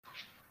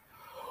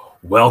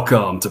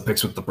Welcome to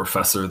Picks with the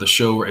Professor, the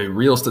show where a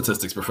real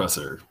statistics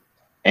professor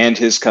and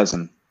his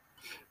cousin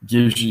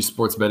gives you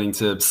sports betting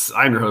tips.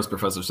 I'm your host,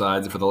 Professor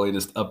Sides, and for the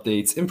latest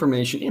updates,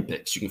 information, and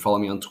picks, you can follow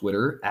me on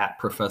Twitter at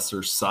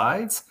Professor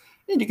Sides,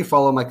 and you can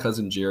follow my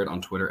cousin Jared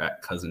on Twitter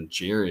at Cousin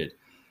Jared.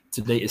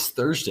 Today is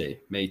Thursday,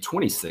 May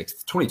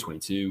 26th,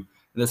 2022,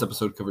 and this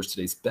episode covers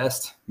today's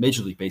best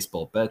Major League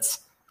Baseball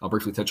bets. I'll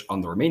briefly touch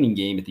on the remaining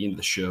game at the end of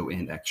the show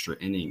and extra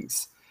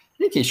innings.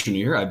 In case you're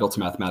new here, I built a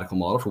mathematical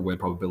model for win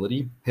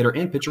probability, hitter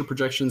and pitcher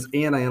projections,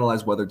 and I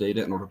analyze weather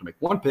data in order to make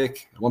one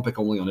pick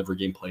only on every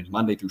game played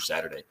Monday through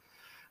Saturday.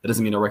 That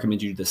doesn't mean I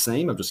recommend you do the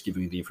same. I'm just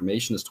giving you the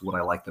information as to what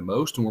I like the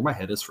most and where my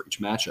head is for each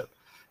matchup.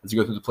 As you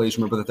go through the plays,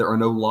 remember that there are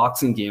no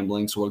locks in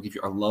gambling, so I'll give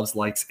you our loves,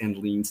 likes, and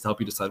leans to help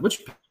you decide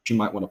which pitch you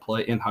might want to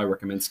play and how I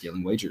recommend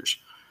scaling wagers.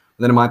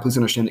 With that in mind, please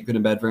understand that good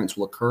and bad variance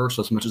will occur,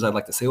 so as much as I'd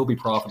like to say we'll be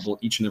profitable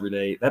each and every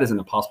day, that is an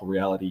impossible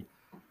reality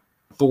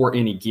for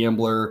any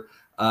gambler.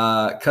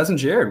 Cousin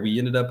Jared, we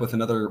ended up with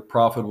another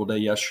profitable day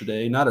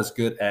yesterday. Not as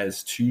good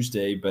as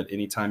Tuesday, but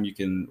anytime you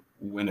can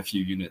win a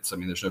few units, I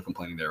mean, there's no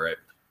complaining there, right?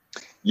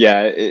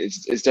 Yeah,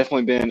 it's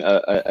definitely been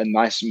a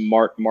nice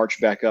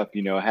march back up.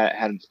 You know,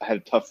 had a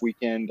tough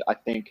weekend, I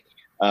think,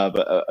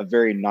 but a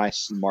very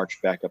nice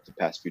march back up the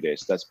past few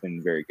days. So that's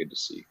been very good to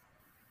see.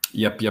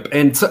 Yep.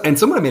 And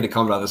someone made a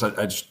comment about this.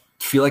 I just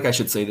feel like I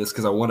should say this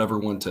because I want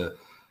everyone to.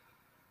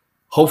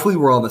 Hopefully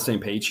we're on the same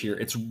page here.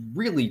 It's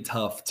really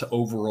tough to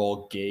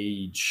overall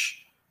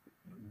gauge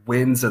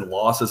wins and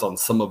losses on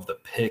some of the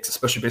picks,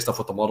 especially based off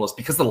what the model is,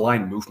 because of the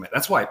line movement.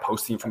 That's why I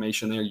post the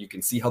information there. You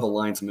can see how the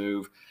lines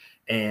move.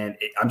 And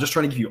I'm just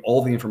trying to give you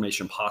all the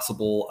information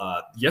possible.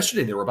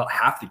 Yesterday, there were about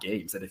half the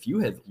games that if you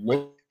had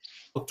looked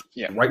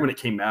right when it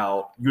came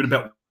out, you would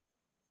have bet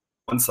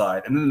one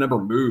side, and then the number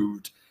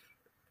moved.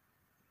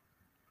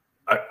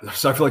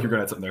 So I feel like you're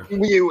going to have something there.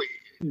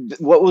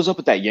 What was up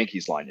with that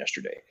Yankees line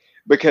yesterday?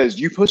 Because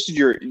you posted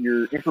your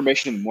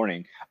information in the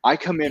morning. I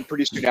come in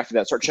pretty soon after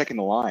that, start checking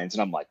the lines,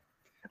 and I'm like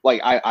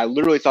I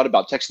literally thought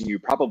about texting you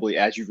probably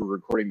as you were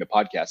recording the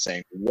podcast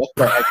saying, what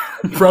the heck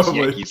is this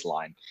Yankees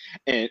line?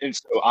 And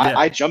so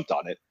I jumped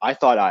on it. I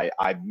thought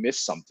I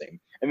missed something.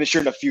 And then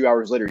sure enough, a few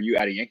hours later, you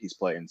had a Yankees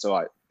play. And so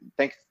I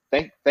thank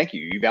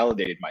you. You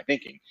validated my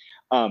thinking.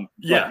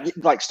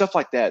 Like stuff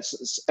like that.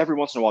 Every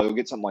once in a while, you'll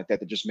get something like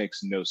that just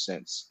makes no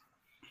sense.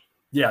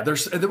 Yeah,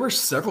 there were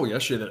several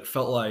yesterday that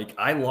felt like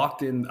I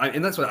locked in,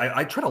 and that's why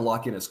I try to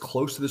lock in as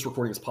close to this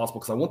recording as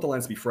possible because I want the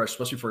lines to be fresh,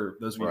 especially for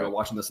those of you who are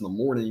watching this in the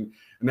morning.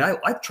 I mean,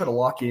 I try to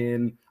lock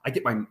in. I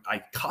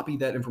copy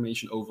that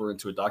information over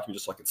into a document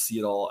just so I can see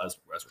it all as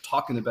we're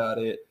talking about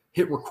it.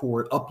 Hit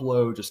record,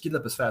 upload, just get it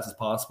up as fast as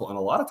possible. And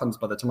a lot of times,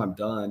 by the time I'm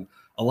done,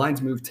 a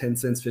line's moved 10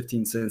 cents,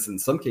 15 cents, in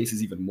some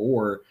cases even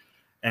more.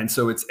 And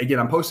so it's, again,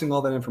 I'm posting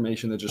all that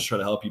information to just try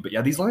to help you. But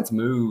yeah, these lines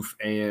move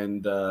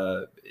and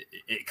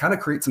it kind of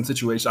creates some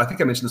situations. I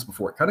think I mentioned this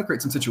before. It kind of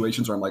creates some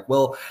situations where I'm like,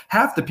 well,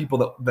 half the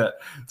people that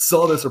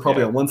saw this are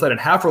probably on one side and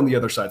half are on the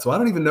other side. So I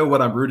don't even know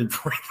what I'm rooting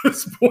for at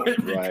this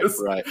point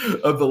because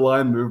of the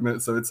line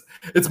movement. So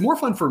it's more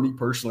fun for me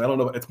personally. I don't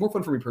know. It's more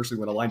fun for me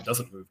personally when a line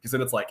doesn't move because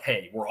then it's like,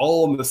 hey, we're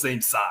all on the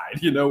same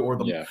side, or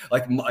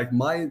like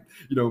my,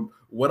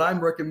 what I'm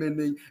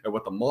recommending and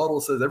what the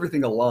model says,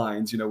 everything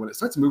aligns. When it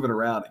starts moving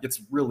around, it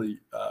gets really,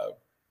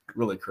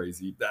 really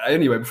crazy.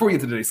 Anyway, before we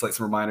get to today's slate,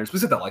 some reminders.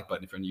 Please hit that like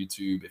button if you're on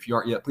YouTube. If you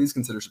aren't yet, please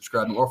consider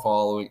subscribing or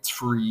following. It's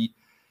free.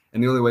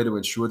 And the only way to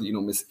ensure that you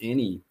don't miss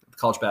any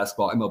college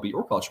basketball, MLB,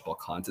 or college football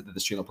content that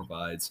this channel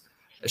provides,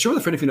 share with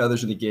a friend if you know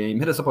others in the game.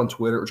 Hit us up on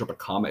Twitter or drop a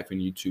comment if you're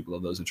on YouTube.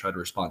 Love those and try to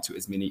respond to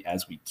as many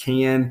as we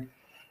can.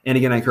 And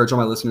again, I encourage all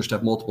my listeners to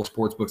have multiple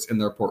sports books in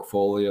their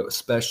portfolio,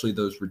 especially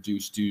those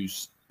reduced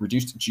juice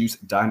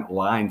dime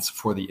lines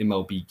for the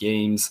MLB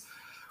games.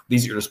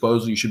 These at your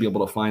disposal. You should be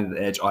able to find the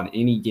edge on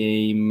any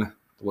game.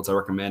 The ones I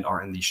recommend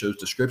are in the show's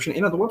description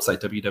and on the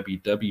website,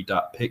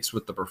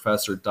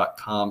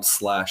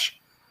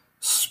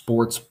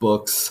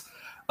 www.pickswiththeprofessor.com/sportsbooks.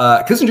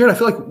 Cousin Jared, I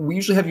feel like we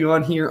usually have you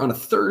on here on a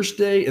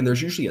Thursday, and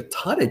there's usually a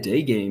ton of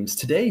day games.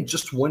 Today,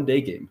 just one day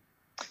game.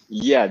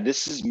 Yeah,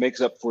 this makes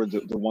up for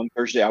the one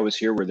Thursday I was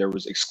here where there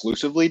was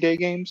exclusively day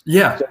games.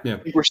 Yeah, so I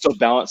think we're still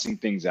balancing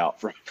things out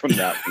from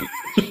that week.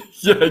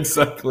 Yeah,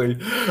 exactly.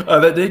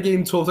 That day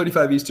game,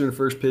 12:35 Eastern,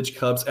 first pitch,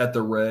 Cubs at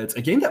the Reds.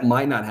 A game that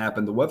might not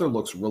happen. The weather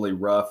looks really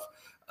rough.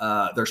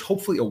 There's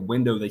hopefully a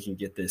window they can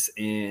get this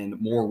in.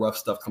 More rough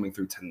stuff coming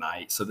through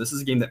tonight. So this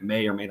is a game that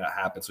may or may not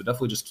happen. So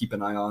definitely just keep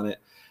an eye on it.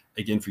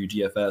 Again, for you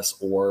DFS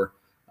or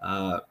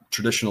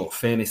traditional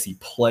fantasy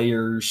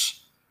players.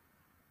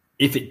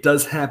 If it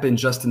does happen,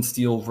 Justin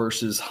Steele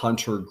versus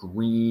Hunter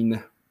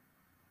Green.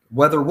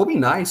 Weather will be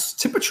nice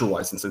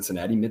temperature-wise in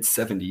Cincinnati,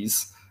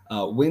 mid-70s.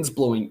 Winds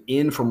blowing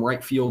in from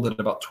right field at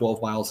about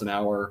 12 miles an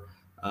hour.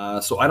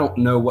 So I don't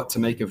know what to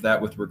make of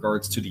that with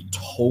regards to the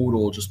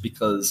total, just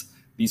because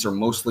these are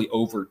mostly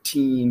over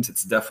teams.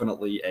 It's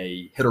definitely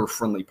a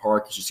hitter-friendly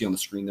park, as you see on the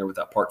screen there with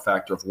that park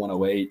factor of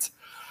 108.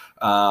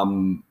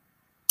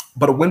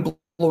 But a wind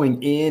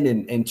following in,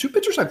 and two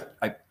pitchers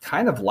I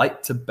kind of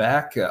like to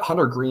back.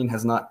 Hunter Green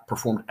has not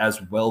performed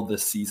as well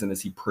this season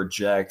as he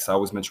projects. I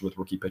always mention with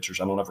rookie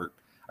pitchers,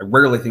 I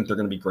rarely think they're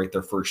going to be great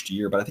their first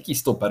year, but I think he's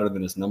still better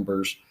than his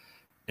numbers.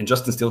 And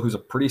Justin Steele, who's a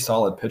pretty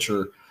solid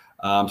pitcher.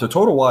 So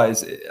total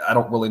wise, I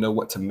don't really know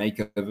what to make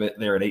of it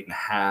there at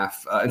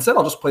 8.5. Instead,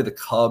 I'll just play the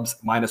Cubs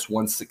minus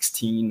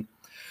 116.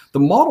 The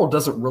model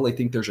doesn't really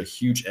think there's a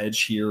huge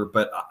edge here,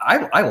 but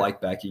I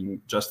like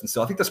backing Justin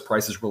Steele. I think this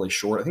price is really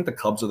short. I think the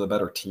Cubs are the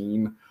better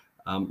team.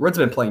 Reds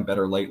have been playing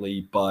better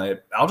lately,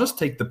 but I'll just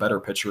take the better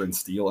pitcher in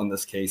Steele in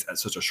this case at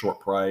such a short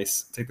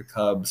price. Take the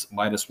Cubs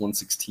minus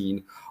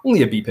 116.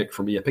 Only a B pick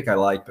for me, a pick I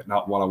like, but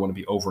not one I want to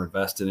be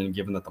over-invested in,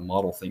 given that the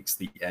model thinks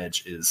the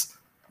edge is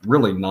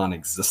really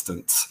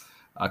non-existent.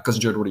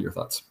 Cousin Jared, what are your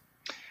thoughts?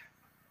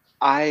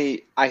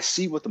 I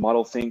see what the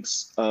model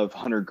thinks of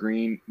Hunter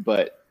Green,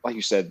 but like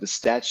you said, the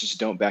stats just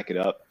don't back it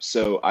up.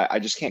 So I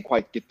just can't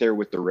quite get there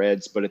with the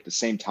Reds. But at the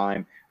same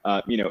time,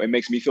 it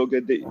makes me feel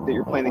good that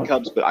you're playing the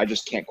Cubs, but I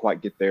just can't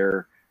quite get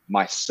there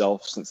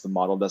myself since the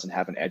model doesn't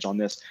have an edge on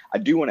this. I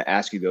do want to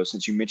ask you, though,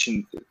 since you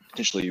mentioned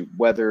potentially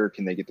whether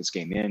can they get this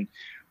game in,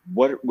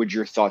 what would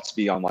your thoughts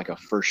be on like a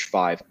first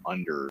five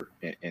under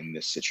in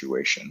this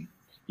situation?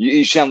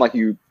 You sound like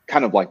you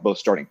kind of like both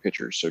starting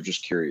pitchers, so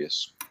just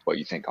curious what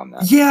you think on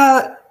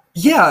that.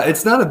 Yeah,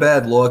 it's not a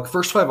bad look.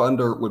 First five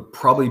under would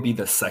probably be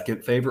the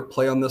second favorite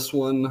play on this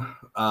one.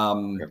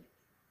 Okay.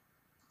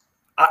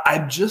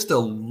 I'm just a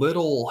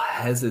little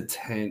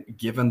hesitant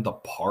given the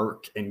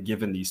park and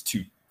given these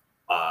two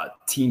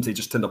teams. They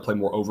just tend to play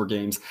more over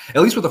games.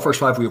 At least with the first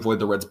five, we avoid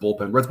the Reds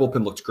bullpen. Reds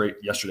bullpen looked great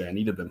yesterday. I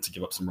needed them to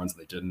give up some runs,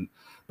 and they didn't.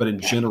 But in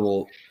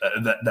general,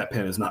 that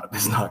pen is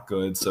not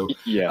good. So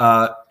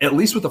at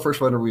least with the first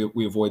five,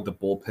 we avoid the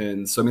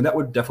bullpen. So I mean, that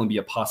would definitely be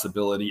a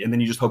possibility. And then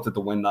you just hope that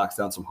the wind knocks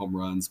down some home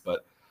runs.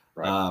 But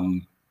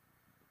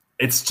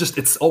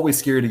it's always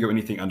scary to go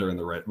anything under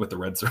with the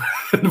Reds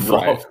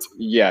involved. Right.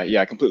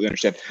 Yeah, I completely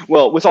understand.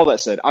 Well, with all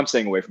that said, I'm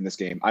staying away from this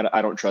game.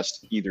 I don't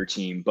trust either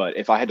team, but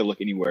if I had to look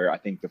anywhere, I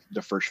think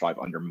the first five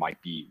under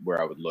might be where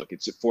I would look.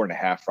 It's at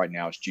 4.5 right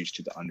now. It's juiced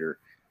to the under,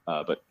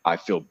 but I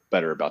feel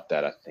better about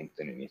that, I think,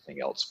 than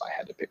anything else if I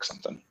had to pick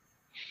something.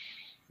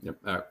 Yep.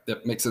 All right.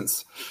 That makes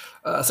sense.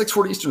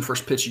 6:40 Eastern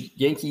first pitch.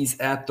 Yankees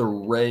at the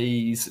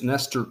Rays.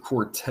 Nestor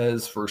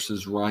Cortez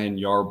versus Ryan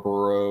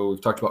Yarbrough. We've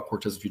talked about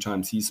Cortez a few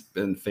times. He's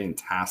been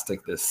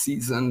fantastic this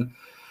season.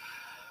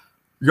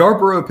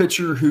 Yarbrough, a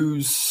pitcher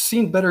who's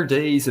seen better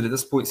days and at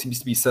this point seems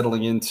to be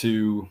settling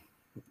into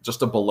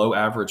just a below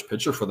average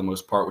pitcher for the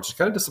most part, which is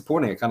kind of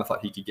disappointing. I kind of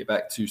thought he could get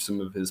back to some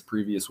of his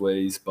previous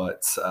ways,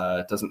 but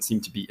it doesn't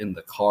seem to be in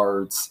the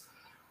cards.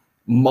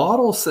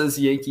 Model says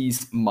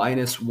Yankees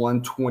minus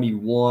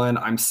 121.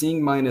 I'm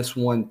seeing minus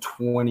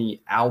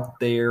 120 out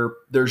there.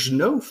 There's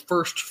no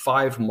first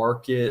five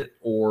market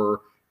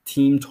or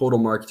team total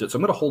market. So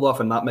I'm going to hold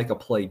off and not make a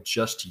play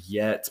just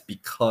yet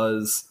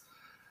because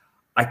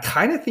I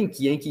kind of think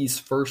Yankees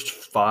first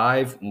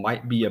five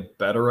might be a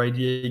better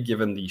idea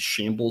given the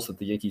shambles that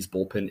the Yankees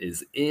bullpen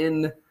is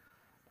in.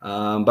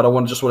 But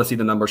I just want to see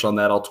the numbers on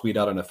that. I'll tweet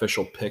out an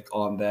official pick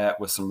on that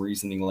with some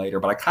reasoning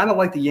later. But I kind of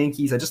like the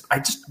Yankees. I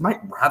just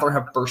might rather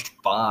have first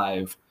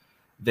five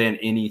than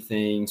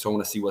anything. So I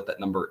want to see what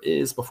that number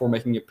is before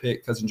making a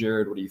pick. Cousin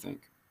Jared, what do you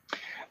think?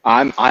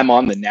 I'm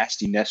on the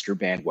nasty Nestor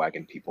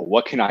bandwagon, people.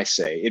 What can I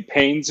say? It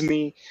pains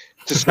me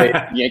to say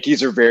the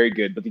Yankees are very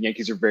good, but the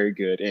Yankees are very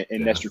good,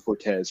 and Nestor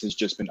Cortez has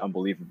just been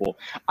unbelievable.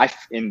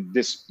 And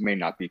this may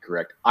not be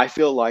correct. I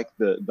feel like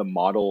the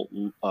model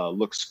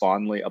looks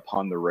fondly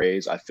upon the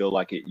Rays. I feel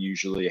like it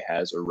usually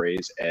has a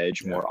Rays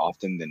edge more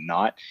often than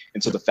not,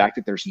 and so the fact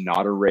that there's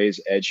not a Rays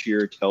edge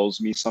here tells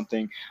me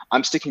something.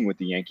 I'm sticking with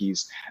the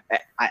Yankees.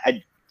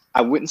 I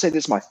wouldn't say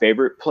this is my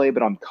favorite play,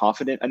 but I'm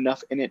confident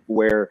enough in it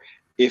where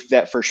if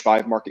that first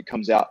five market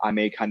comes out, I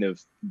may kind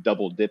of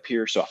double dip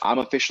here. So I'm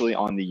officially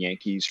on the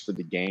Yankees for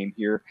the game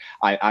here.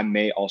 I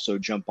may also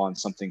jump on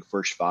something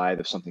first five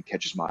if something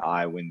catches my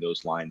eye when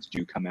those lines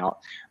do come out.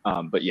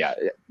 But yeah,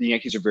 the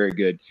Yankees are very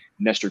good.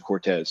 Nestor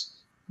Cortez,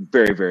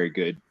 very, very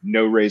good.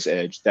 No Rays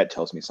edge. That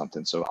tells me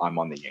something. So I'm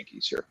on the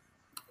Yankees here.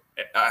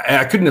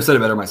 I couldn't have said it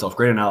better myself.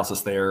 Great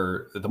analysis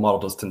there. The model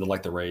does tend to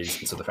like the Rays.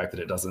 And so the fact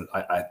that it doesn't,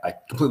 I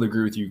completely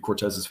agree with you.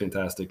 Cortez is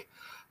fantastic.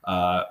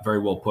 Very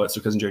well put.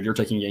 So, Cousin Jared, you're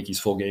taking Yankees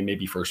full game,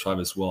 maybe first five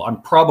as well.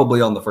 I'm probably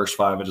on the first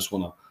five. I just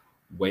want to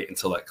wait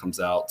until that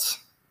comes out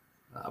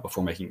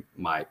before making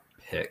my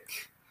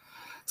pick.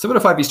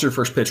 7:05 Eastern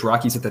first pitch.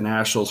 Rockies at the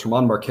Nationals.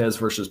 German Marquez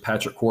versus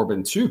Patrick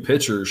Corbin. Two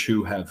pitchers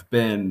who have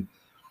been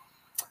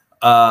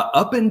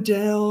up and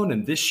down,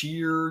 and this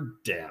year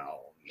down.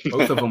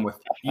 Both of them with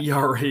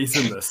ERAs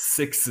in the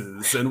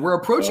sixes. And we're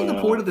approaching the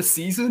point of the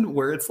season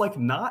where it's like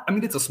not – I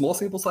mean, it's a small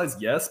sample size,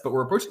 yes, but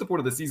we're approaching the point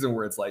of the season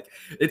where it's like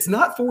it's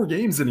not 4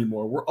 games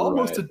anymore. We're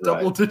almost at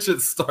double-digit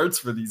starts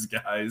for these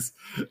guys.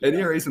 And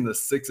ERAs in the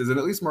sixes. And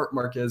at least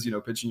Marquez,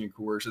 pitching in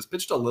Coors, has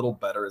pitched a little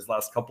better his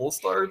last couple of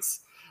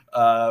starts.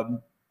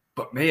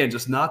 But man,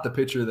 just not the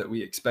pitcher that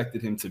we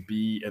expected him to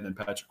be. And then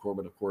Patrick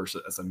Corbin, of course,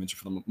 as I mentioned,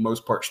 for the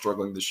most part,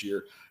 struggling this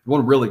year.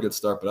 One really good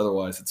start, but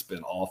otherwise it's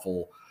been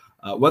awful.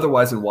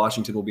 Weather-wise in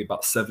Washington will be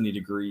about 70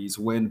 degrees,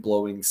 wind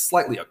blowing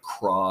slightly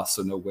across,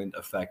 so no wind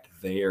effect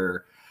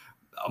there.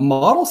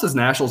 Model says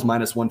Nationals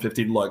minus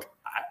 115. Look,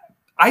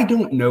 I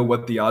don't know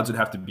what the odds would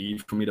have to be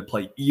for me to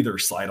play either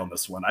side on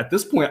this one. At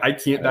this point, I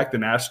can't back the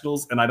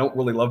Nationals, and I don't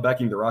really love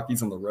backing the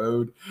Rockies on the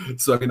road.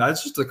 So, I mean,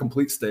 that's just a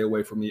complete stay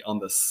away from me on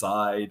the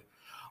side.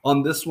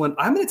 On this one,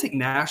 I'm going to take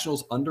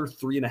Nationals under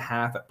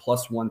 3.5 at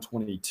plus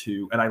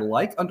 122, and I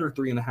like under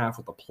 3.5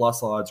 with the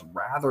plus odds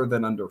rather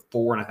than under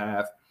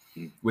 4.5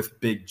 with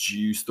big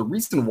juice. The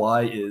reason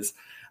why is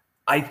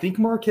I think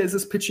Marquez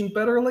is pitching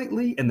better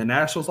lately, and the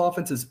Nationals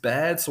offense is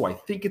bad, so I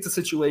think it's a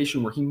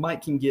situation where he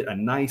can get a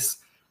nice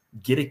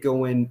get it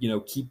going,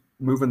 keep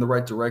moving the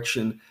right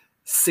direction,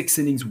 6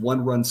 innings,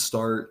 1-run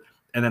start,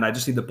 and then I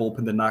just need the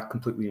bullpen to not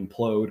completely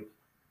implode.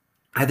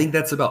 I think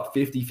that's about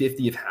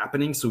 50-50 of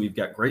happening, so we've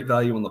got great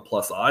value on the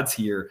plus odds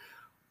here.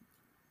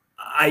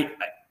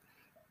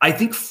 I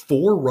think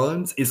 4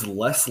 runs is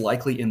less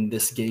likely in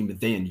this game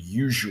than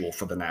usual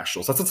for the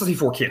Nationals. That's not to say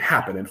 4 can't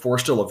happen, and 4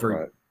 is still a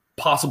very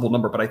possible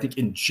number, but I think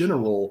in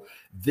general,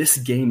 this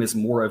game is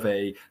more of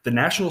the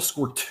Nationals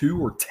score 2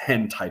 or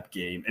 10 type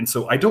game, and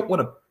so I don't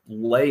want to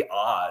lay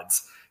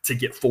odds to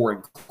get 4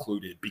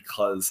 included,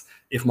 because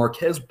if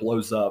Marquez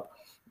blows up,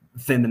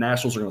 then the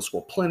Nationals are going to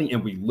score plenty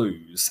and we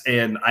lose.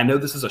 And I know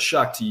this is a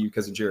shock to you,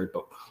 Cousin Jared,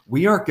 but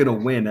we aren't going to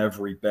win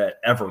every bet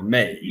ever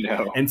made.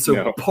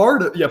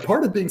 Part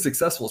of being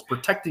successful is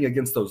protecting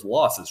against those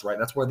losses, right?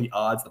 That's where the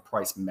odds, the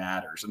price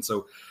matters. And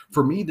so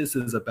for me, this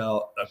is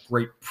about a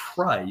great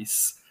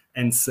price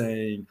and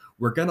saying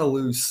we're going to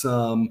lose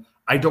some.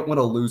 I don't want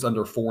to lose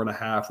under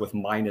 4.5 with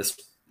minus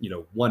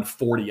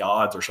 140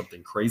 odds or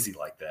something crazy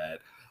like that.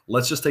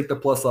 Let's just take the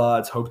plus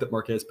odds, hope that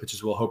Marquez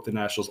pitches well, hope the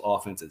Nationals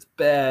offense is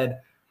bad.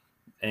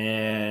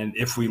 And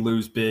if we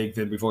lose big,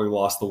 then we've only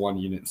lost the 1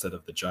 unit instead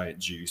of the giant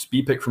juice.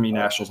 B pick for me,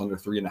 Nationals under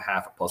 3.5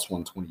 at plus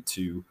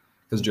 122.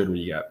 Because Jared, what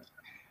do you got?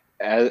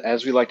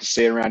 As we like to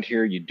say around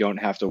here, you don't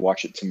have to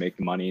watch it to make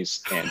the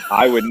monies, and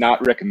I would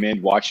not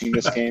recommend watching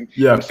this game.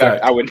 In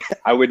fact,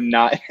 I would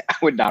not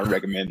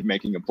recommend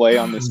making a play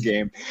on this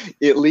game.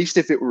 At least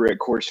if it were at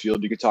Coors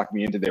Field, you could talk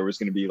me into there was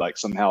going to be like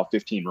somehow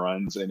 15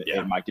 runs, and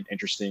it might get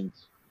interesting.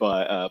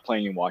 But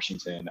playing in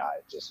Washington,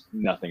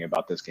 nothing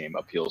about this game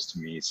appeals to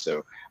me.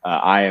 So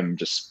I am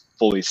just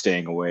fully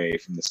staying away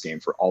from this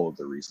game for all of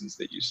the reasons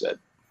that you said.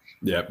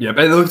 Yeah. And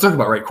let's talk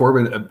about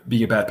Corbin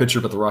being a bad pitcher,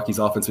 but the Rockies'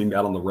 offense being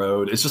bad on the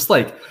road. It's just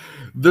like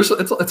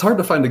it's hard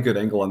to find a good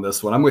angle on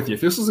this one. I'm with you.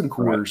 If this was in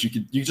Coors, you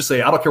could just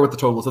say, I don't care what the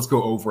total is. Let's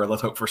go over and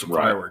let's hope for some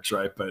fireworks,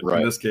 right? But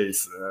in this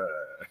case,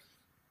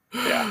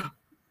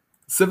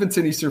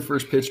 7:10 Eastern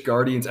first pitch.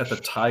 Guardians at the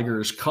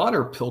Tigers.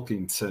 Connor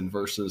Pilkington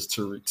versus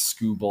Tarik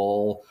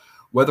Skubal.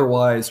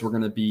 Weather-wise, we're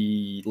going to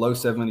be low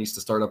 70s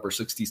to start, upper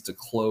 60s to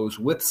close,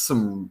 with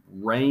some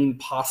rain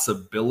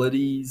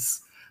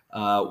possibilities.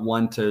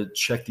 One to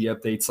check the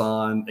updates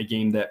on, a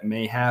game that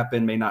may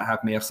happen, may not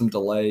happen, may have some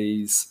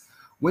delays.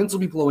 Winds will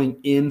be blowing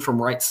in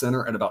from right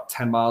center at about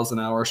 10 miles an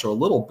hour, so a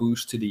little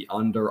boost to the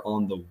under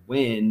on the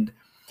wind.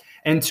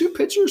 And 2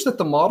 pitchers that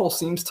the model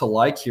seems to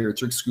like here.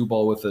 Tarik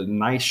Skubal with a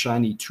nice,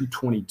 shiny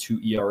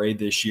 2.22 ERA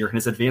this year, and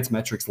his advanced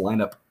metrics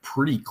line up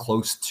pretty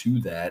close to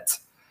that.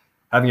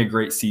 Having a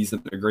great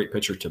season, a great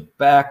pitcher to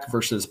back,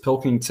 versus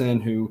Pilkington,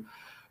 who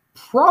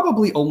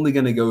probably only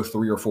going to go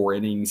 3 or 4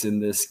 innings in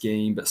this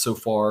game, but so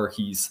far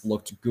he's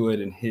looked good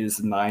in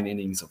his 9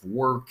 innings of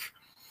work.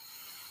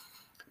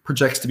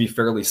 Projects to be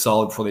fairly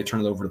solid before they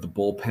turn it over to the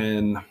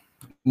bullpen.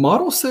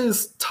 Model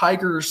says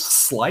Tigers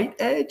slight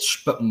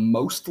edge, but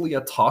mostly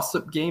a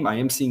toss-up game. I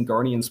am seeing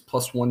Guardians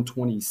plus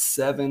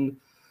 127.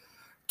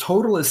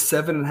 Total is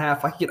 7.5.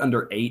 If I could get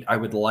under 8, I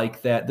would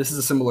like that. This is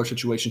a similar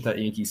situation to that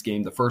Yankees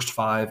game. The first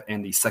 5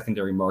 and the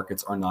secondary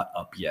markets are not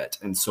up yet.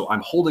 And so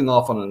I'm holding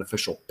off on an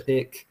official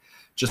pick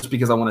just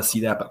because I want to see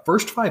that. But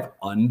first 5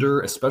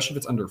 under, especially if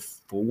it's under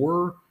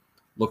 4,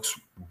 looks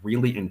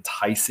really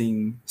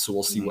enticing. So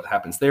we'll see what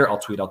happens there. I'll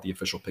tweet out the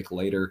official pick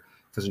later.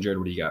 Cousin Jared,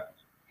 what do you got?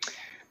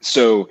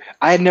 So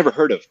I had never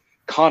heard of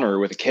Connor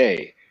with a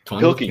K.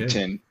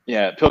 Pilkington.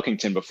 Yeah,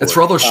 Pilkington before. It's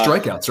for all those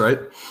strikeouts, right?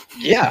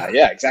 Yeah,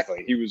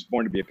 exactly. He was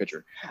born to be a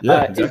pitcher.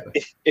 Yeah,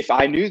 exactly. If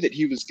I knew that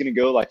he was going to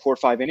go like 4 or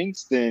 5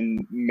 innings,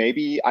 then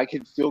maybe I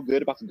could feel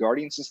good about the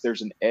Guardians since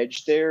there's an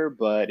edge there.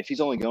 But if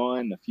he's only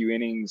going a few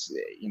innings,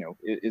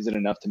 is it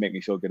enough to make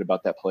me feel good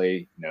about that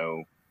play?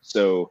 No.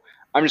 So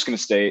I'm just going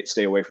to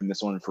stay away from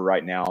this one for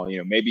right now.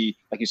 Maybe,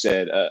 like you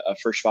said, a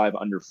first 5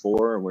 under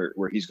 4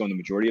 where he's going the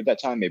majority of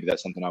that time. Maybe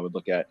that's something I would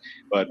look at.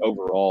 But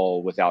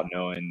overall, without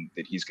knowing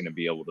that he's going to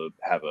be able to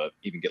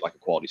even get like a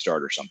quality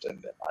start or something,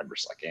 then I'm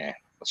just like,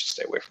 let's just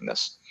stay away from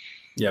this.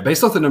 Yeah,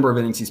 based off the number of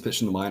innings he's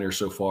pitched in the minors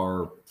so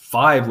far,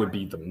 5 would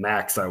be the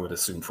max I would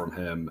assume from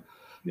him.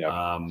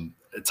 Yeah.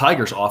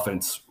 Tigers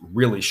offense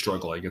really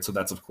struggling. And so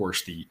that's, of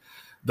course, the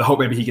hope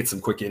maybe he gets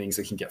some quick innings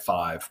and can get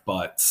 5.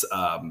 But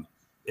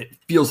it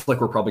feels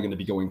like we're probably going to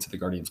be going to the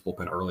Guardians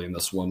bullpen early in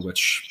this one,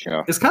 which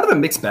is kind of a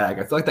mixed bag.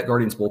 I feel like that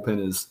Guardians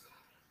bullpen is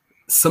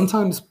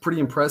sometimes pretty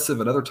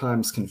impressive and other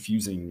times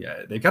confusing.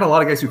 They've got a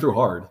lot of guys who throw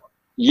hard.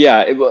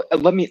 Yeah,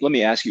 let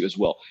me ask you as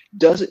well.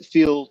 Does it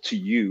feel to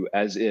you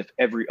as if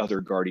every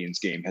other Guardians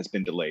game has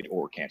been delayed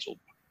or canceled?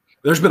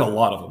 There's been a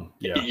lot of them.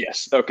 Yeah.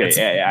 Yes. Okay.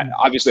 Yeah,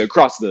 obviously,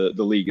 across the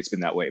league, it's been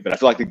that way, but I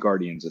feel like the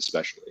Guardians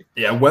especially.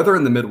 Yeah, weather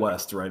in the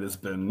Midwest, right, has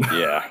been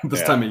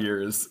this time of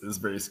year is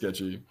very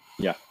sketchy.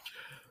 Yeah.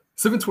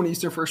 7:20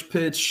 Eastern first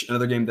pitch.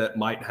 Another game that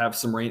might have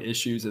some rain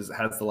issues as it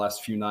has the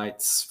last few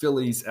nights.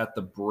 Phillies at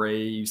the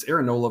Braves.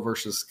 Aaron Nola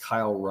versus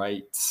Kyle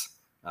Wright.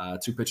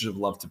 Two pitchers of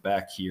love to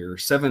back here.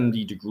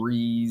 70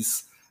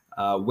 degrees.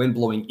 Wind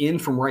blowing in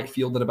from right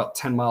field at about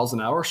 10 miles an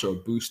hour, so a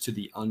boost to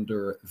the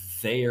under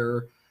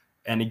there.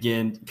 And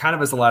again, kind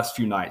of as the last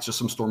few nights, just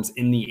some storms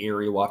in the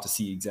area. We'll have to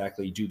see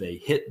exactly, do they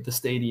hit the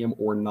stadium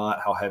or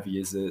not? How heavy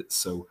is it?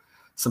 So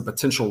some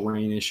potential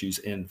rain issues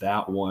in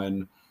that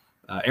one.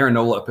 Aaron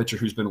Nola, a pitcher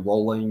who's been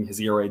rolling.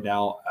 His ERA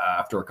now,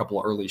 after a couple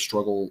of early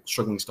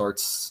struggling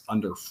starts,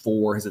 under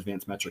 4. His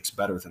advanced metrics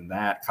better than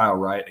that. Kyle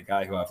Wright, a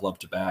guy who I've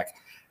loved to back.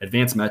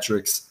 Advanced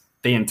metrics,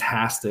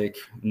 fantastic.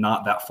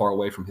 Not that far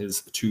away from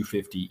his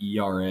 2.50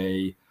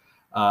 ERA.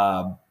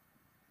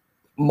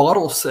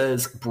 Model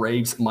says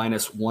Braves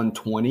minus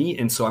 120,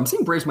 and so I'm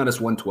seeing Braves minus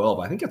 112.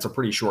 I think that's a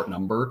pretty short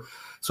number.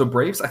 So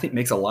Braves, I think,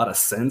 makes a lot of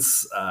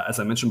sense. As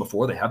I mentioned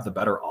before, they have the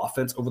better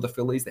offense over the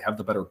Phillies. They have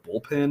the better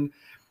bullpen.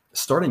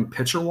 Starting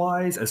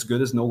pitcher-wise, as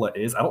good as Nola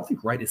is, I don't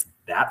think Wright is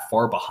that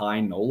far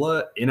behind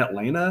Nola in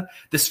Atlanta.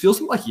 This feels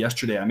like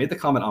yesterday. I made the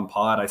comment on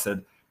pod. I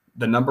said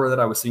the number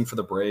that I was seeing for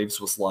the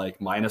Braves was like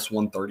minus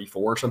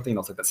 134 or something. And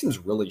I was like, that seems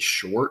really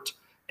short.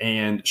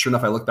 And sure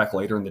enough, I look back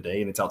later in the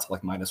day, and it's out to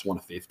like minus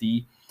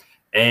 150.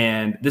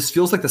 And this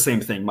feels like the same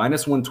thing.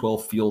 Minus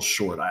 112 feels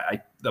short.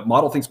 The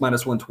model thinks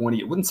minus 120.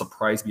 It wouldn't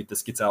surprise me if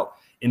this gets out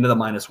into the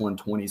minus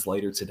 120s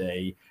later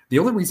today. The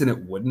only reason it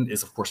wouldn't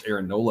is, of course,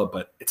 Aaron Nola,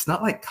 but it's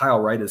not like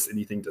Kyle Wright is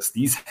anything to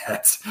sneeze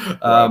at.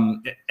 Right.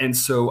 And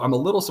so I'm a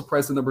little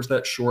surprised the number's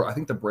that short. I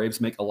think the Braves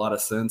make a lot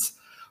of sense.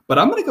 But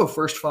I'm going to go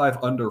first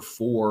 5 under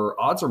 4.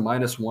 Odds are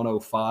minus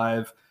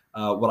 105,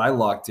 what I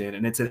locked in.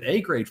 And it's an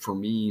A grade for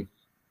me.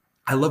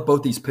 I love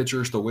both these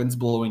pitchers. The wind's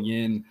blowing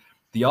in.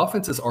 The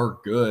offenses are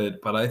good,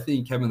 but I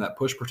think having that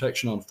push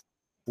protection on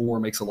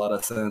 4 makes a lot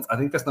of sense. I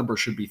think this number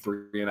should be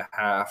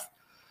 3.5.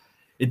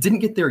 It didn't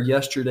get there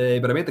yesterday,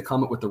 but I made the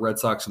comment with the Red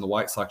Sox and the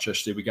White Sox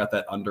yesterday. We got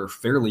that under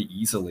fairly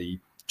easily.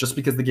 Just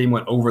because the game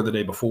went over the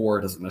day before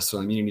doesn't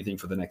necessarily mean anything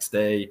for the next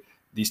day.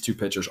 These two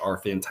pitchers are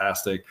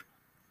fantastic.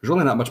 There's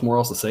really not much more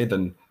else to say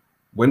than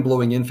wind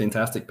blowing in,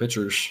 fantastic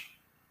pitchers.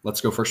 Let's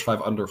go first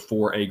 5 under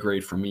 4, A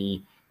grade for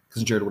me.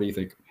 Jared, what do you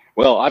think?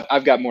 Well,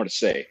 I've got more to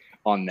say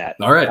on that.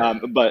 All right.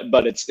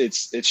 But it's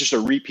just a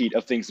repeat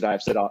of things that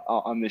I've said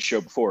on this show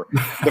before.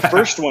 The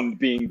first one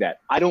being that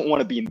I don't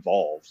want to be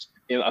involved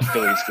in a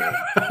Phillies game.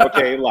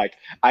 Okay. Like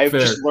I've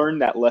just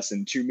learned that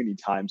lesson too many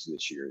times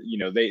this year. You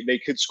know,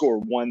 they could score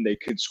 1, they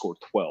could score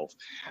 12.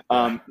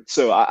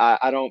 So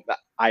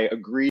I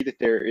agree that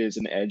there is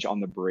an edge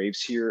on the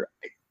Braves here.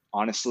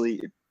 Honestly,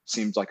 it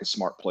seems like a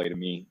smart play to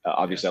me.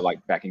 Obviously, I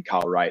like backing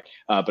Kyle Wright,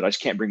 but I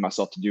just can't bring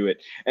myself to do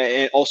it.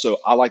 And also,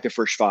 I like the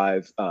first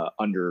 5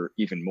 under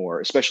even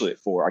more, especially at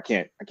 4. I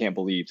can't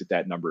believe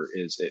that number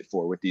is at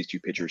 4 with these two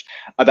pitchers.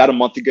 About a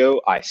month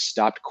ago, I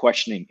stopped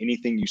questioning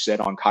anything you said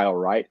on Kyle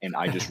Wright, and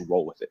I just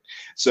roll with it.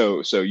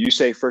 So you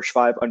say first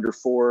 5 under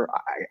 4.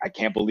 I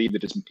can't believe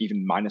that it's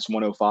even minus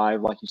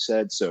 105, like you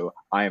said. So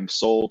I am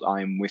sold.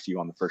 I am with you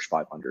on the first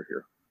 5 under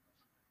here.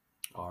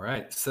 All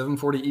right,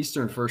 7:40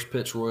 Eastern, first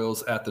pitch,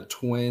 Royals at the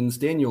Twins.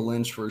 Daniel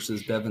Lynch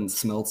versus Devin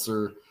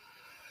Smeltzer.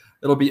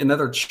 It'll be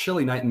another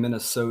chilly night in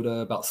Minnesota,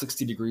 about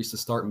 60 degrees to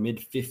start,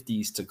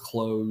 mid-50s to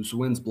close.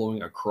 Winds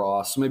blowing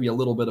across, so maybe a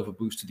little bit of a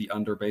boost to the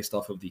under based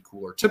off of the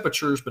cooler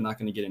temperatures, but not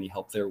going to get any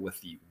help there with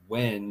the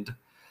wind.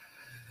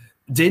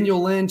 Daniel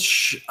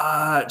Lynch,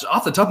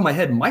 off the top of my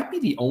head, might be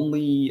the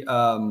only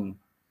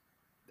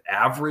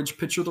average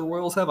pitcher the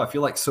Royals have. I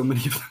feel like so many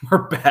of them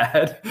are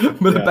bad,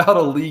 but about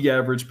a league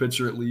average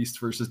pitcher at least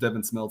versus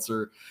Devin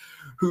Smeltzer,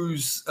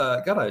 who's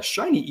got a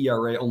shiny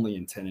ERA only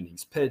in 10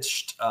 innings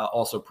pitched,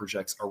 also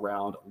projects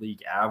around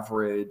league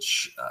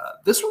average.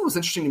 This one was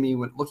interesting to me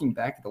when looking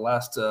back at the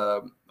last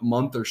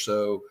month or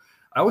so.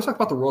 I always talk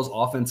about the Royals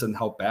offense and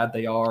how bad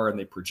they are, and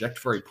they project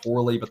very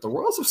poorly, but the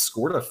Royals have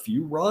scored a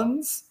few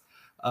runs.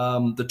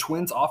 The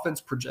Twins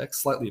offense projects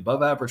slightly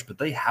above average, but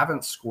they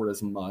haven't scored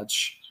as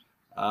much.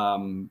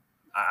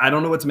 I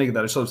don't know what to make of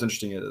that. I just thought it was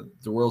interesting.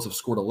 The Royals have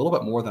scored a little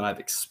bit more than I've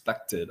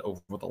expected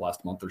over the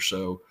last month or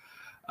so.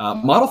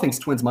 Model thinks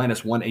Twins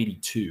minus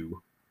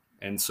 182,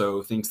 and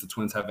so thinks the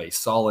Twins have a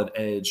solid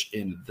edge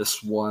in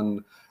this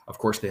one. Of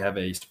course, they have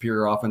a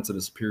superior offense and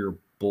a superior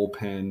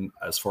bullpen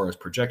as far as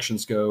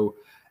projections go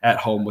at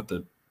home with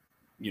the,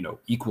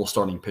 equal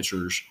starting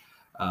pitchers.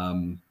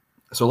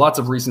 So lots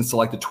of reasons to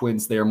like the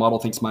Twins there. Model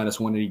thinks minus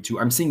 182.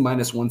 I'm seeing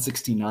minus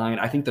 169.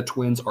 I think the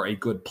Twins are a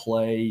good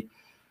play.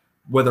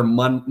 Whether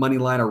money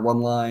line or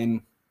run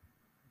line,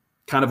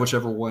 kind of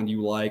whichever one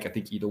you like. I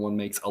think either one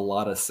makes a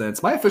lot of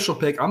sense. My official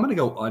pick, I'm going to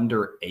go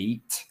under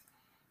 8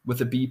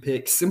 with a B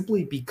pick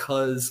simply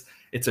because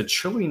it's a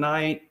chilly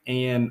night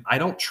and I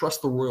don't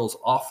trust the Royals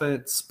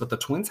offense, but the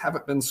Twins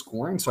haven't been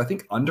scoring. So I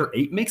think under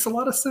 8 makes a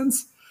lot of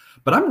sense.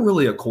 But I'm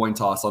really a coin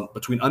toss on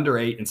between under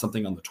 8 and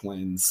something on the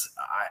Twins.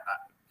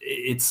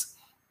 It's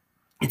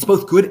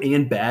both good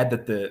and bad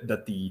that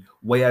the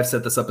way I've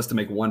set this up is to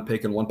make one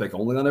pick and one pick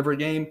only on every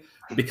game,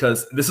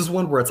 because this is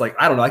one where it's like,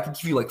 I don't know, I could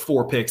give you like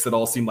 4 picks that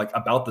all seem like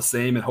about the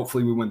same and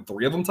hopefully we win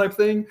 3 of them type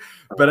thing.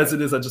 But as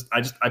it is,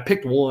 I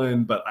picked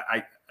one, but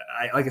I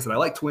like I said, I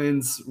like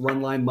Twins,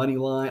 run line, money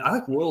line. I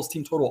like Royals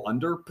team total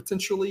under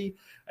potentially.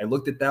 I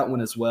looked at that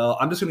one as well.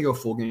 I'm just going to go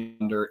full game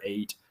under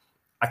 8.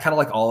 I kind of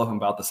like all of them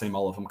about the same,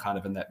 all of them kind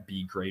of in that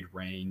B grade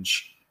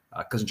range.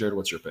 Cousin Jared,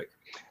 what's your pick?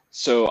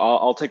 So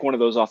I'll take one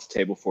of those off the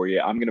table for you.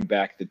 I'm going to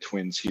back the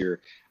Twins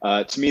here.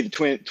 To me,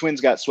 the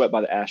Twins got swept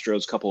by the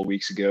Astros a couple of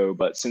weeks ago,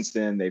 but since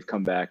then they've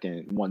come back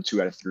and won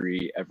 2 out of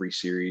 3 every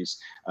series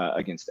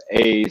against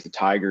the A's, the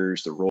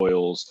Tigers, the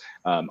Royals.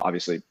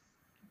 Obviously,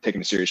 taking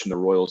a series from the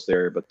Royals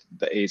there, but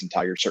the A's and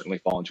Tigers certainly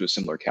fall into a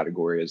similar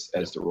category as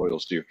the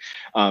Royals do.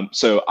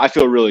 So I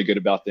feel really good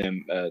about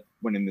them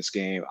winning this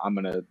game. I'm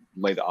going to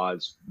lay the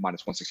odds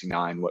minus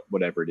 169,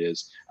 whatever it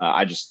is.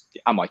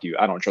 I'm like you.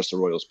 I don't trust the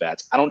Royals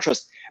bats. I don't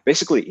trust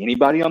basically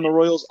anybody on the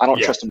Royals. I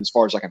don't trust them as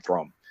far as I can throw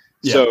them.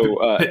 Yeah.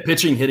 So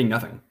pitching, hitting,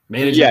 nothing.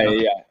 Managing,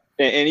 nothing. Yeah.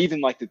 And even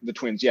like the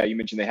Twins, you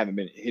mentioned they haven't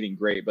been hitting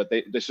great, but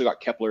they still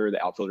got Kepler,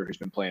 the outfielder, who's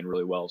been playing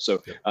really well.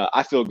 So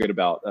I feel good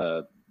about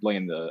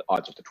laying the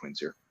odds with the Twins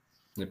here.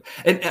 Yep.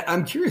 And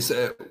I'm curious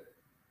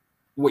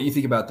what you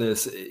think about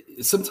this.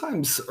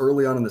 Sometimes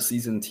early on in the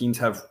season, teams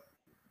have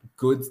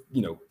good,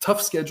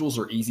 tough schedules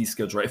or easy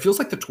schedules, right? It feels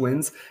like the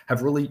Twins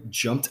have really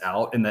jumped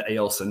out in the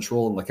AL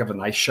Central and like have a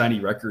nice shiny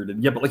record.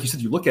 And but like you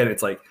said, you look at it,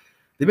 it's like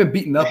they've been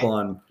beaten up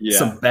on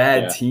some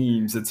bad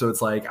teams. And so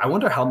it's like, I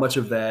wonder how much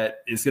of that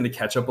is going to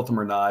catch up with them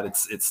or not.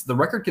 It's the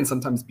record can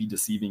sometimes be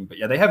deceiving, but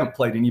they haven't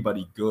played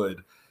anybody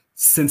good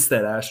since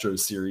that Astros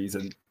series.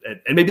 And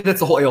maybe that's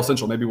the whole AL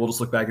Central. Maybe we'll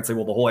just look back and say,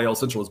 well, the whole AL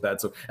Central is bad.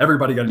 So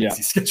everybody got an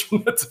easy schedule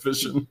in that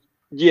division.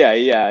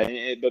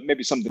 Yeah. But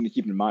maybe something to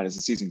keep in mind as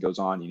the season goes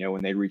on,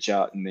 when they reach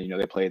out and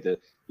they play the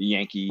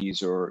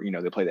Yankees or,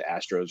 they play the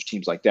Astros,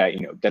 teams like that,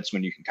 that's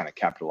when you can kind of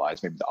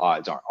capitalize. Maybe the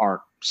odds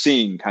aren't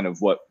seeing kind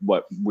of what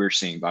we're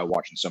seeing by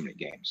watching so many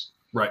games.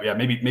 Right. Yeah.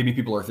 Maybe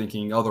people are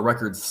thinking, oh, the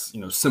record's,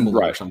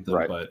 similar or something,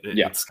 but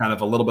it's kind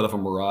of a little bit of a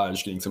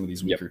mirage getting some of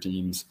these weaker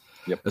teams,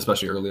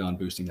 especially early on,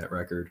 boosting that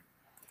record.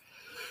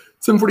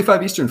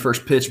 7:45 Eastern,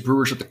 first pitch,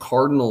 Brewers at the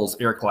Cardinals.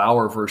 Eric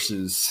Lauer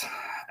versus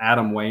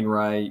Adam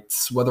Wainwright.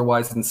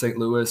 Weather-wise in St.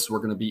 Louis, we're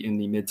going to be in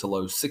the mid to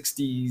low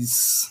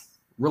 60s.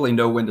 Really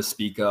no wind to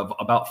speak of.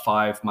 About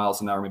 5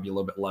 miles an hour, maybe a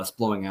little bit less,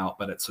 blowing out,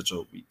 but at such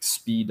a weak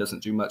speed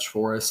doesn't do much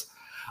for us.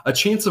 A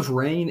chance of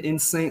rain in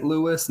St.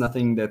 Louis,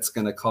 nothing that's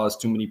going to cause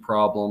too many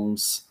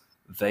problems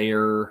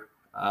there.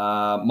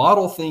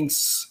 Model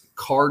thinks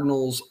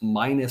Cardinals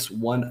minus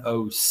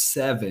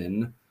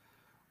 107,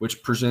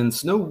 which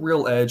presents no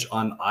real edge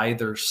on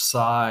either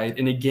side.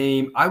 In a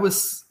game, I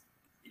was,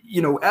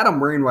 Adam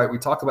Wainwright, we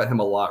talk about him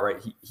a lot,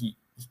 right? He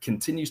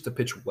continues to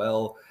pitch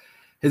well.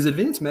 His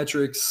advanced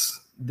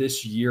metrics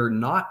this year,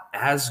 not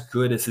as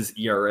good as his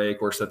ERA. Of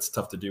course, that's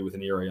tough to do with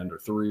an ERA under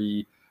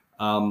 3.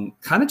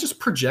 Kind of just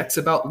projects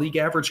about league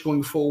average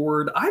going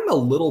forward. I'm a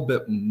little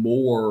bit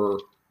more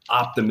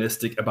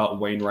optimistic about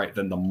Wainwright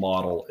than the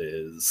model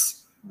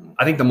is.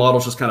 I think the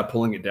model's just kind of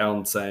pulling it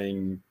down,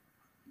 saying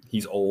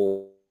he's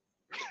old,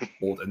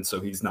 and so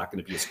he's not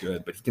going to be as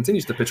good, but he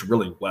continues to pitch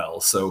really well.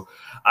 So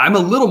I'm a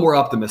little more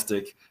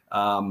optimistic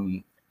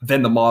than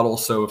the model.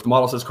 So if the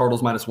model says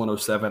Cardinals minus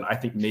 107, I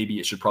think maybe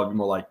it should probably be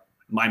more like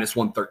minus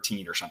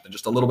 113 or something,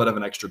 just a little bit of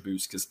an extra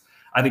boost, because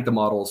I think the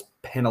model is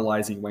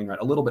penalizing Wainwright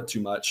a little bit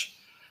too much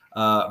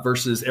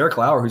versus Eric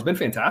Lauer, who's been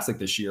fantastic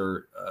this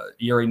year.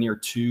 ERA near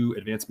 2,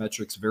 advanced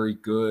metrics very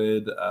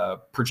good,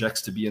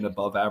 projects to be an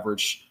above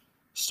average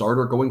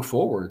starter going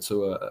forward.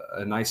 So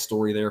a nice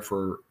story there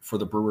for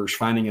the Brewers,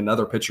 finding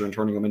another pitcher and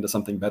turning him into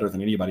something better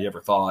than anybody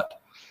ever thought.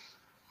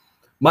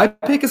 My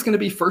pick is going to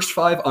be first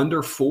 5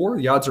 under 4.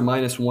 The odds are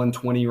minus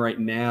 120 right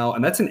now,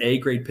 and that's an A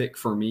grade pick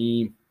for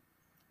me.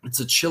 It's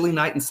a chilly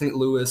night in St.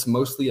 Louis,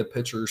 mostly a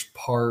pitcher's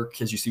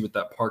park, as you see with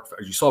that park,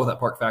 as you saw with that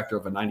park factor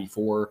of a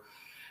 94.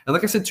 And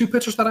like I said, 2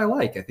 pitchers that I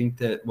like. I think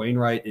that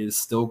Wainwright is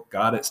still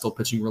got it, still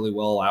pitching really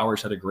well.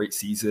 Lauer's had a great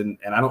season,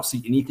 and I don't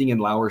see anything in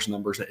Lauer's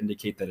numbers that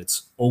indicate that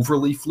it's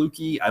overly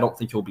fluky. I don't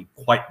think he'll be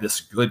quite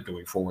this good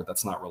going forward.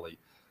 That's not really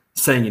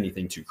saying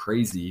anything too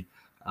crazy.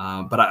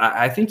 But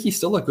I think he's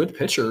still a good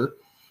pitcher.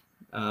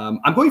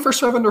 I'm going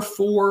first 5 under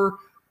 4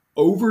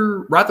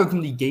 over rather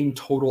than the game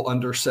total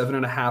under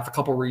 7.5. A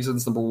couple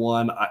reasons. Number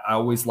one, I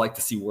always like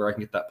to see where I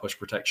can get that push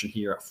protection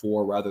here at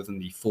 4 rather than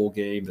the full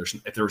game.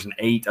 If there was an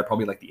 8, I'd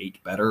probably like the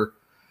 8 better.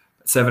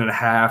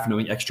 7.5,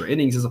 knowing extra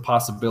innings is a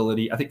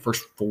possibility. I think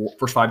first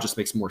 5 just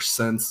makes more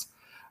sense.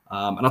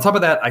 And on top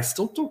of that, I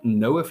still don't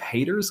know if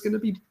Hader is going to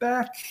be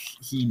back.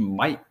 He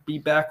might be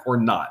back or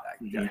not.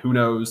 Who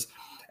knows?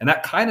 And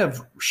that kind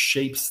of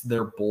shapes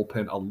their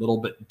bullpen a little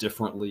bit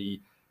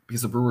differently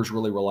because the Brewers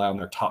really rely on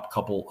their top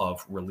couple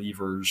of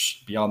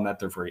relievers. Beyond that,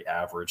 they're very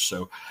average.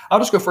 So I'll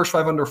just go first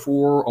 5 under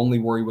 4, only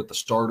worry with the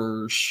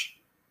starters,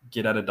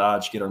 get out of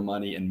Dodge, get our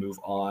money, and move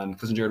on.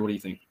 Cousin Jared, what do you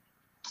think?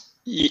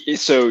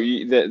 So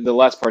the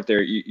last part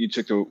there, you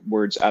took the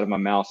words out of my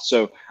mouth.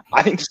 So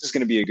I think this is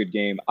going to be a good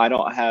game. I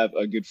don't have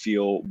a good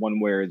feel one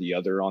way or the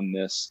other on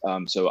this.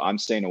 So I'm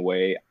staying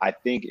away. I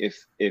think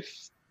if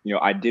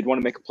I did want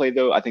to make a play,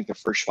 though, I think the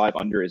first 5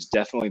 under is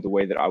definitely the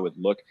way that I would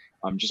look,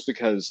 just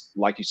because,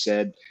 like you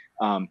said,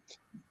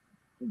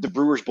 the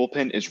Brewers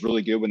bullpen is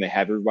really good when they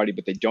have everybody,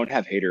 but they don't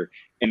have Hader.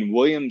 And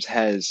Williams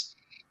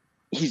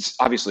he's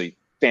obviously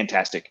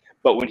fantastic,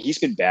 but when he's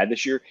been bad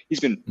this year, he's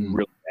been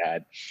really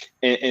bad.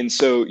 And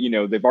so,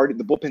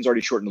 the bullpen's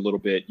already shortened a little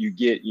bit. You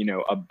get,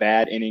 a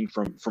bad inning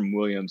from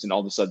Williams, and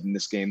all of a sudden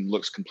this game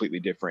looks completely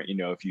different,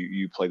 if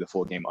you play the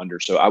full game under.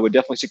 So I would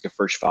definitely stick the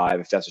first 5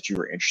 if that's what you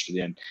were interested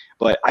in.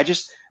 But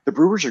the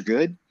Brewers are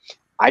good.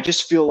 I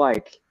just feel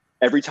like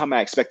every time I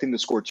expect them to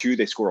score 2,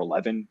 they score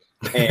 11.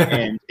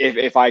 And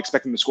if I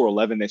expect them to score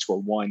 11, they score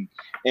 1.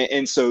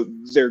 And so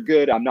they're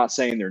good. I'm not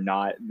saying they're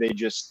not.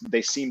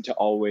 They seem to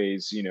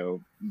always,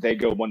 they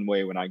go one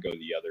way when I go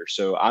the other.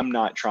 So I'm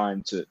not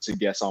trying to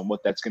guess on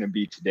what that's going to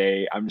be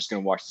today. I'm just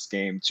going to watch this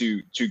game.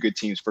 Two good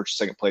teams,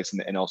 first and second place in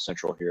the NL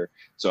Central here.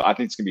 So I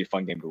think it's going to be a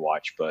fun game to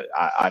watch, but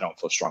I don't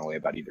feel strongly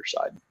about either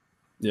side.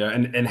 Yeah,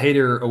 and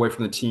Hader away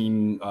from the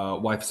team,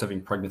 wife is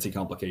having pregnancy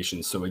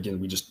complications. So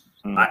again,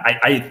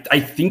 I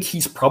think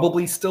he's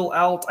probably still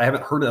out. I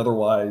haven't heard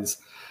otherwise.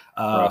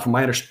 Right. From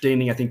my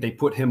understanding, I think they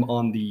put him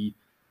on the,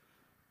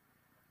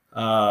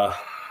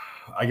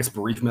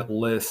 bereavement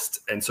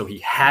list, and so he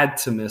had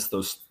to miss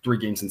those 3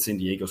 games in San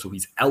Diego. So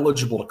he's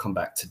eligible to come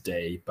back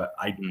today, but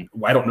I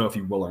don't know if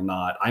he will or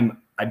not.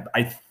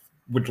 I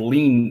would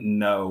lean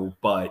no,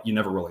 but you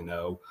never really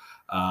know.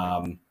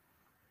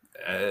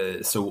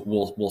 So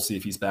we'll see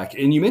if he's back.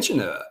 And you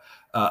mentioned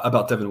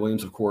about Devin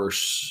Williams, of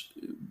course.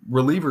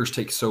 Relievers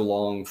take so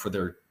long for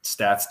their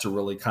stats to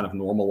really kind of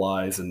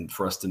normalize and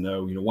for us to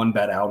know, one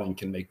bad outing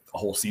can make a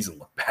whole season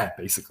look bad,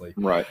 basically.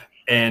 Right.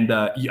 And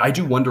I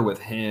do wonder with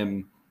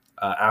him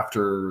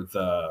after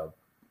the,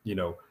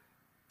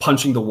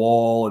 punching the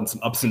wall and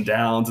some ups and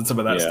downs and some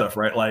of that stuff,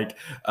 right? Like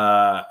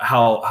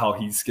how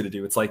he's going to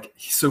do. It's like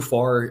so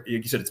far,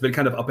 like you said, it's been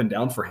kind of up and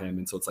down for him.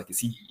 And so it's like, is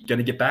he going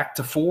to get back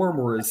to form,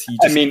 or is he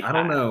just, I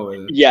don't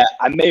know. Yeah,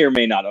 I may or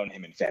may not own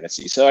him in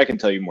fantasy, so I can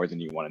tell you more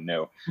than you want to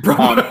know.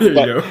 But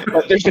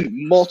there's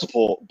been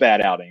multiple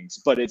bad outings,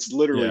 but it's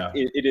literally,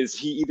 it is,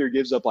 he either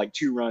gives up like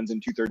 2 runs in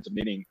 2/3 of an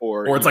inning,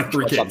 or it's like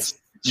 3 Ks.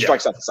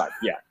 Strikes out the side.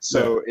 Yeah.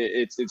 So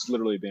it's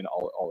literally been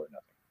all or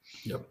nothing.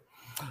 Yep.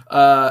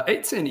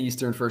 8:10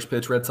 Eastern, first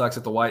pitch, Red Sox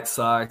at the White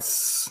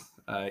Sox.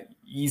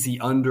 Easy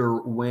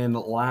under win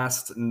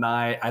last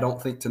night. I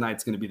don't think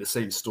tonight's going to be the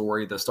same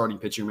story. The starting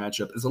pitching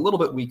matchup is a little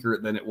bit weaker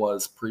than it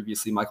was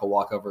previously. Michael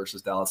Wacha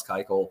versus Dallas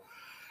Keuchel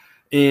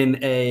in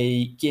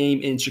a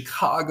game in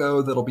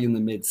Chicago that'll be in the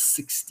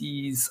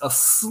mid-60s. A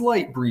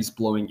slight breeze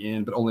blowing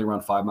in, but only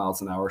around 5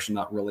 miles an hour, so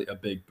not really a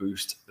big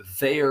boost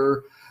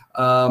there.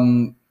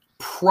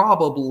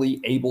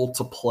 Probably able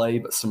to play,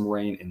 but some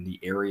rain in the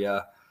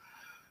area.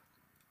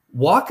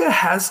 Wacha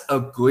has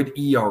a good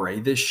ERA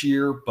this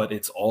year, but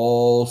it's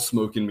all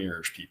smoke and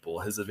mirrors,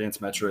 people. His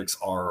advanced metrics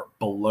are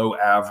below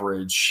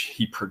average.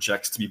 He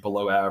projects to be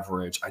below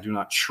average. I do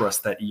not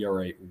trust that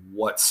ERA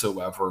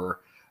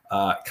whatsoever.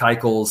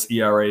 Keuchel's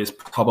ERA is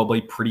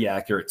probably pretty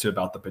accurate to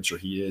about the pitcher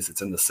he is.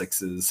 It's in the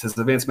 6s. His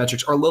advanced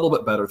metrics are a little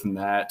bit better than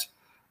that,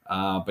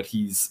 but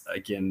he's,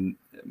 again,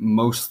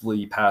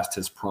 mostly past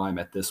his prime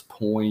at this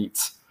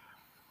point.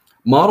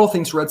 Model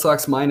thinks Red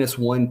Sox minus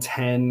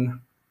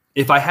 110.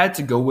 If I had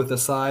to go with a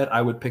side,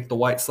 I would pick the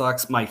White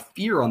Sox. My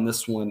fear on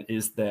this one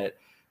is that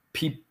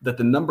that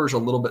the numbers are a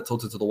little bit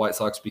tilted to the White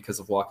Sox because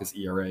of Wacha's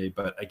ERA.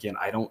 But again,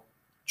 I don't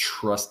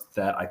trust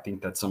that. I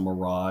think that's a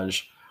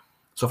mirage.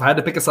 So if I had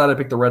to pick a side, I'd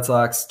pick the Red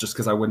Sox just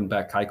because I wouldn't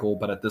back Keuchel.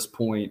 But at this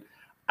point,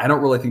 I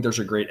don't really think there's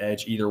a great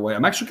edge either way.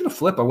 I'm actually going to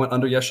flip. I went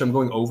under yesterday. I'm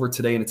going over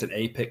today, and it's an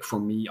A pick for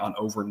me on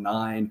over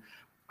 9.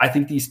 I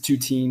think these two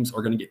teams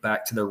are going to get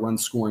back to their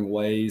run-scoring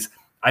ways.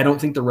 I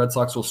don't think the Red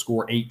Sox will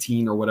score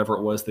 18 or whatever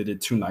it was they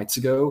did 2 nights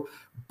ago,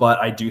 but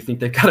I do think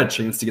they've got a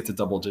chance to get to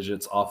double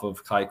digits off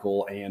of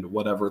Keuchel and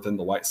whatever then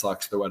the White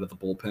Sox throw out of the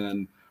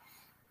bullpen.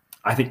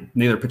 I think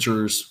neither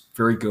pitcher's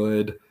very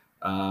good.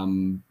 I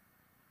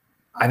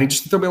think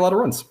just there'll be a lot of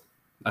runs.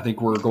 I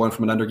think we're going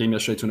from an under game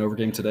yesterday to an over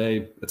game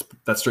today.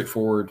 That's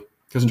straightforward.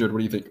 Cousin Jared, what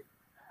do you think?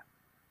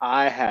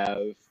 I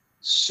have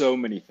so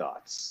many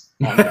thoughts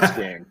on this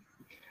game.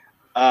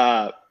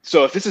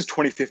 So if this is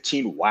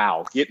 2015,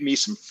 wow, get me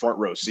some front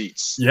row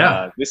seats.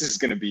 Yeah. This is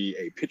going to be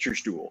a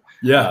pitcher's duel.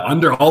 Yeah,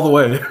 under all the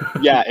way.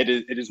 Yeah, it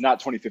is not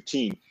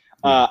 2015.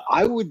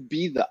 I would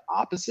be the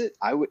opposite.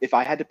 If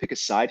I had to pick a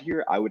side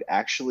here, I would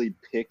actually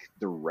pick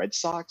the Red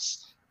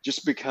Sox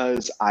just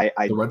because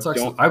the Red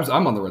Sox?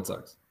 I'm on the Red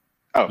Sox.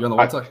 Oh, you're on the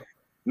White Sox?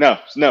 No,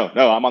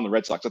 I'm on the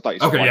Red Sox. I thought you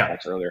said Okay, White yeah.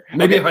 Sox earlier.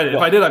 Maybe Okay, if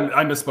I did,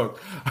 I misspoke.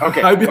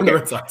 Okay, I'd be on the okay.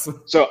 Red Sox.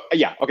 So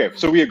yeah, okay.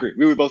 So we agree.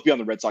 We would both be on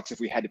the Red Sox if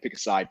we had to pick a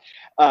side.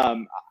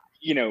 Um,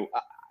 you know,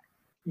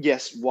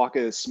 yes, Waka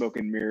is smoke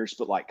and mirrors,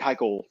 but like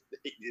Keuchel,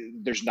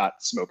 there's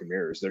not smoke and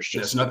mirrors. There's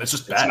just It's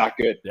just bad. It's not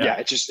good. Yeah.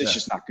 It's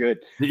just not good.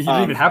 He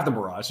didn't even have the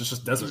mirage. It's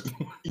just desert.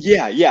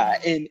 Yeah,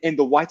 and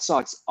the White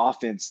Sox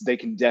offense, they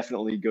can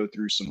definitely go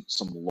through some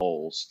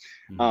lulls.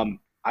 Mhm.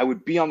 I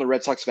would be on the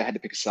Red Sox if I had to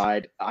pick a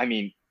side. I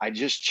mean, I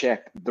just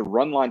checked. The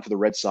run line for the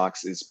Red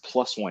Sox is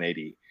plus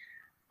 180.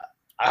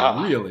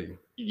 Really?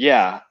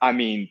 Yeah, I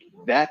mean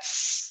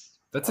that's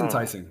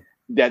enticing.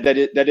 That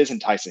is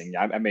enticing.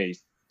 I may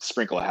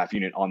sprinkle a half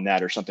unit on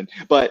that or something.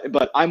 But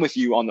I'm with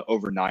you on the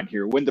over 9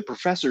 here. When the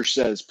professor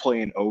says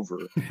play an over,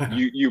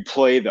 you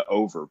play the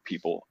over,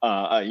 people.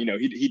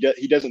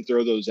 He doesn't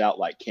throw those out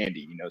like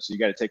candy, so you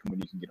got to take them when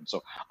you can get them. So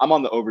I'm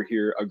on the over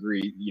here.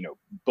 Agree.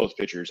 Both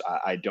pitchers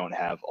I don't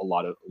have a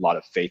lot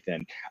of faith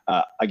in.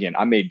 Again,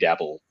 I may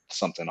dabble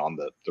something on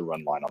the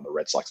run line on the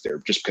Red Sox there,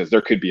 just because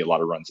there could be a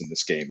lot of runs in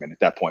this game, and at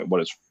that point, what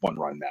does one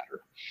run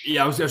matter?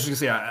 Yeah, I was just gonna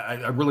say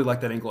I really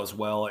like that angle as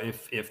well.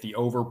 If the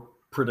over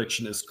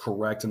prediction is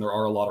correct and there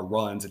are a lot of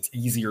runs, it's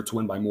easier to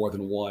win by more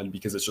than one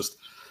because it's just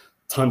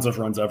tons of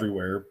runs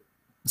everywhere.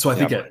 So I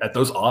think at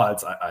those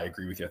odds, I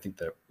agree with you. I think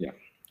that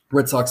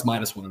Red Sox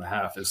minus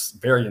 1.5 is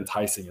very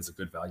enticing as a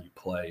good value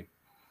play.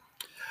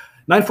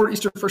 9:40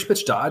 Eastern, first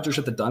pitch, Dodgers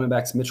at the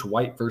Diamondbacks. Mitch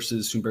White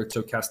versus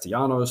Humberto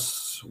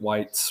Castellanos.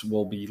 White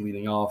will be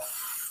leading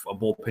off a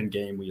bullpen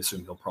game. We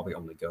assume he'll probably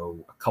only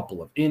go a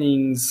couple of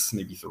innings,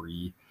 maybe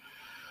 3.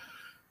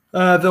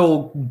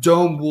 The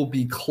dome will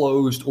be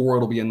closed, or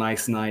it'll be a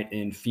nice night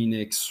in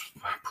Phoenix,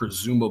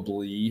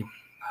 presumably.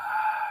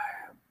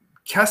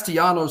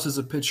 Castellanos is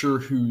a pitcher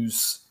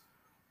who's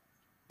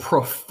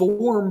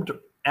performed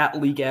at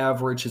league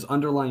average. His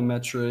underlying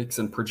metrics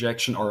and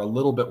projection are a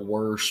little bit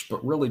worse,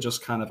 but really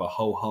just kind of a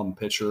ho-hum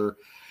pitcher.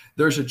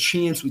 There's a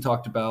chance, we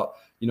talked about,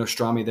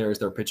 Strami there is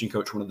their pitching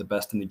coach, one of the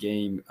best in the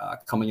game,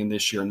 coming in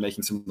this year and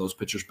making some of those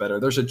pitchers better.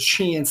 There's a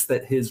chance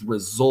that his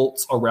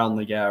results around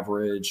league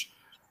average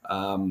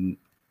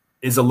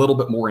is a little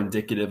bit more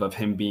indicative of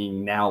him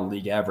being now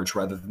league average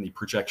rather than the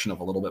projection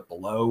of a little bit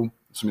below.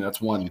 So,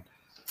 that's one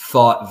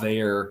thought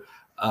there.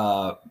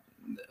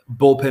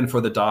 Bullpen for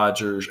the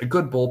Dodgers, a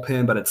good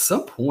bullpen, but at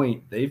some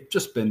point they've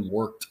just been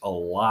worked a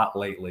lot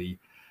lately.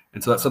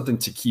 And so that's something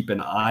to keep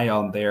an eye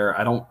on there.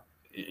 I don't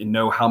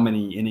know how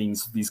many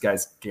innings these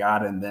guys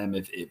got in them.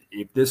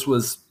 If this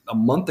was a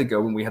month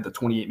ago when we had the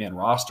 28-man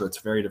roster, it's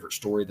a very different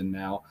story than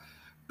now.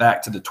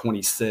 Back to the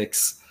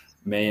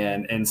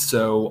 26-man. And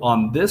so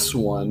on this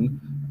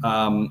one,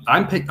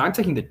 I'm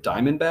taking the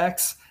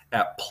Diamondbacks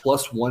at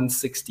plus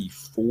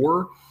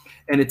 164,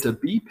 and it's a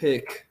B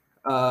pick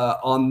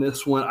on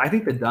this one. I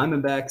think the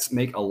Diamondbacks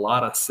make a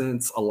lot of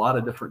sense, a lot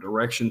of different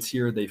directions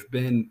here. They've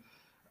been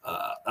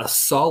a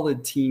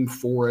solid team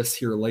for us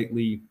here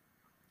lately.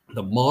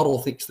 The model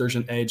thinks there's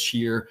an edge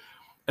here.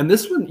 And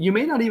this one, you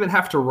may not even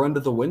have to run to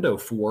the window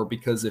for,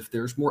 because if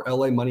there's more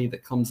LA money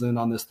that comes in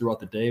on this throughout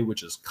the day,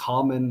 which is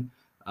common,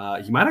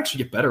 you might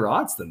actually get better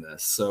odds than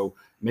this. So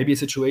maybe a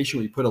situation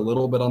where you put a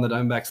little bit on the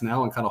Diamondbacks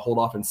now and kind of hold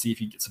off and see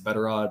if you get some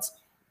better odds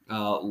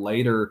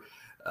later.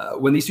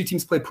 When these two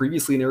teams played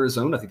previously in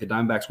Arizona, I think the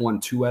Diamondbacks won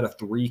 2 out of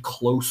 3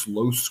 close,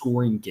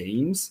 low-scoring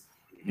games.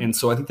 And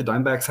so I think the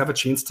Diamondbacks have a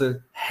chance to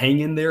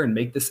hang in there and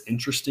make this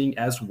interesting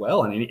as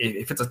well. And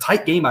if it's a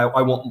tight game, I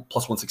want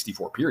plus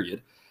 164,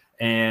 period.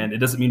 And it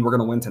doesn't mean we're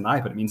going to win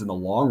tonight, but it means in the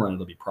long run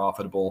it'll be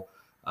profitable.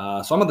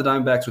 So I'm on the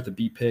Diamondbacks with the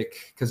B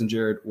pick. Cousin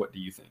Jared, what do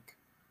you think?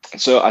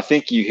 So I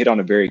think you hit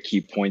on a very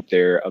key point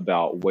there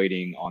about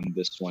waiting on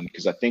this one,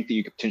 because I think that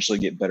you could potentially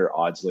get better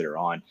odds later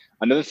on.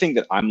 Another thing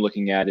that I'm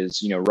looking at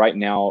is, right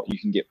now you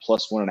can get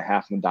plus 1.5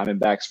 on the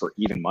Diamondbacks for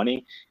even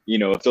money.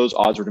 If those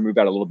odds were to move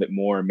out a little bit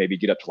more and maybe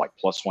get up to like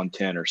plus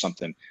 110 or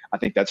something, I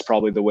think that's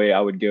probably the way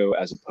I would go,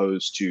 as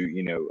opposed to,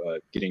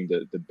 getting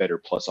the better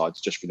plus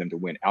odds just for them to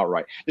win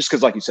outright. Just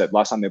because, like you said,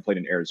 last time they played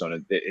in Arizona,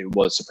 it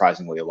was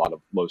surprisingly a lot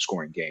of low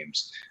scoring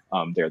games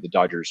there. The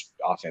Dodgers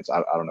offense,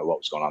 I don't know what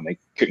was going on. They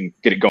couldn't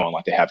get it going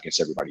like they have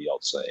against everybody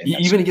else.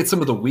 Even against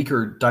some of the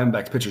weaker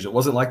Diamondbacks pitchers, it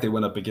wasn't like they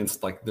went up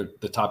against like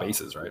the top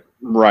aces, right?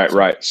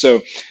 Right.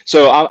 So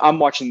I'm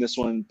watching this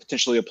one,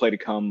 potentially a play to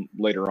come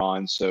later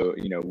on. So,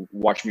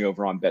 watch me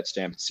over on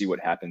BetStamp and see what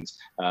happens.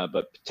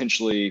 But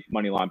potentially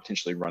money line,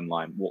 potentially run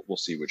line. We'll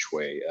see which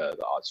way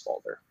the odds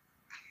fall there.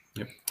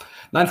 Yep.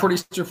 9:40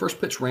 Eastern,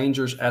 first pitch,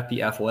 Rangers at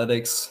the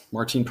Athletics.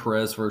 Martin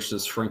Perez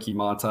versus Frankie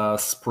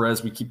Montas.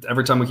 Perez,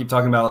 every time we keep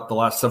talking about the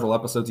last several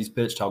episodes he's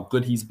pitched, how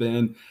good he's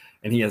been,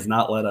 and he has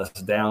not let us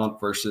down,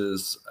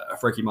 versus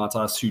Frankie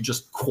Montas, who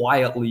just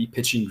quietly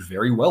pitching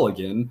very well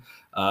again,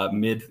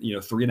 mid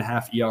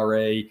 3.5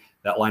 ERA.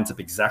 That lines up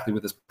exactly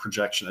with his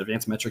projection.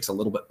 Advanced metrics a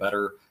little bit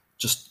better.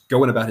 Just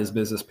going about his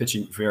business,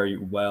 pitching very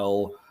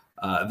well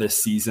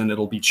this season.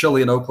 It'll be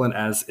chilly in Oakland,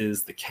 as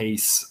is the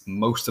case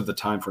most of the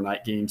time for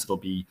night games. It'll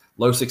be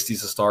low 60s to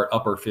start,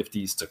 upper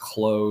 50s to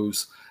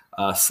close.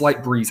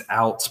 Slight breeze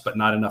out, but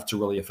not enough to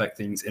really affect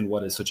things in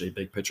what is such a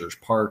big pitcher's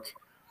park.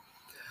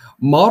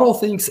 Model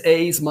thinks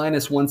A's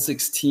minus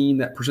 116.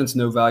 That presents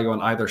no value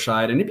on either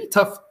side. And it'd be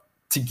tough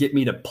to get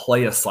me to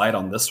play a side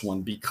on this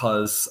one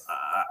because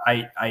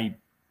I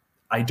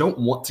don't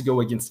want to go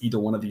against either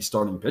one of these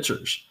starting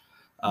pitchers.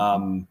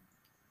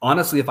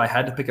 Honestly, if I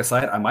had to pick a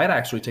side, I might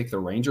actually take the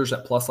Rangers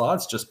at plus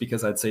odds just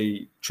because I'd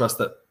say trust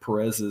that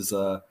Perez is,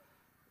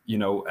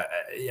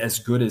 as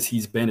good as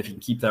he's been. If you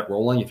can keep that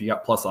rolling, if you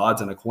got plus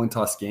odds in a coin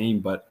toss game,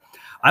 but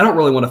I don't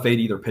really want to fade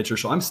either pitcher,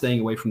 so I'm staying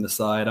away from the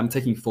side. I'm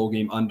taking full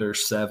game under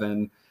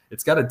 7.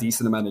 It's got a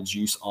decent amount of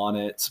juice on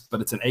it,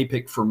 but it's an A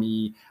pick for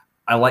me.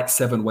 I like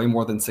 7 way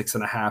more than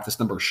 6.5. This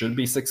number should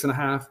be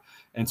 6.5.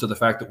 And so the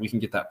fact that we can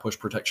get that push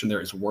protection there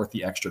is worth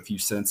the extra few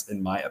cents,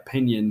 in my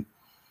opinion.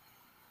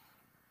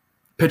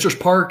 Pitchers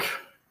Park,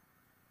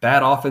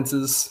 bad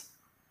offenses,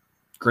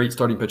 great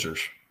starting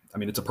pitchers. I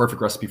mean, it's a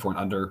perfect recipe for an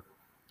under.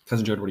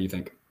 Cousin Jared, what do you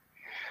think?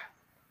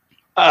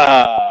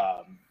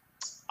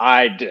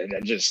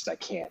 I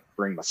can't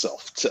bring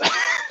myself to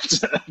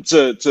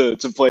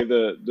play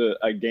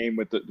a game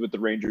with the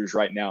Rangers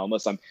right now,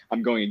 unless I'm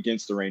going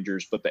against the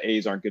Rangers. But the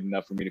A's aren't good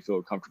enough for me to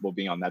feel comfortable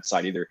being on that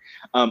side either.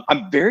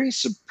 I'm very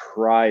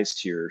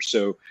surprised here.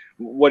 So,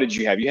 what did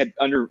you have? You had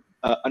under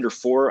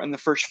 4 in the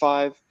first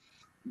 5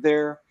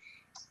 there.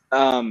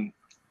 Like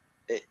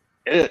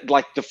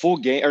the full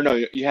game, or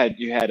no? You had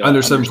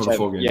under 7 for the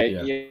full game.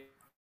 Yeah.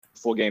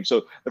 Full game.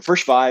 So the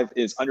first 5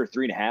 is under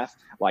 3.5.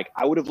 Like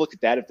I would have looked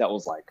at that if that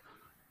was like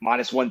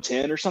minus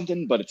 110 or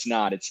something, but it's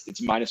not.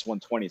 It's minus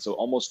 120. So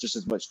almost just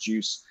as much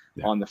juice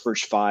on the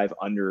first 5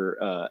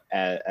 under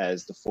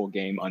as the full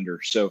game under.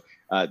 So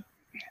I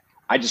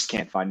just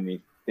can't find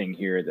anything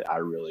here that I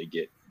really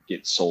get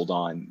sold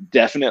on.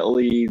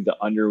 Definitely the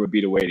under would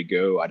be the way to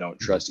go. I don't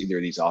trust either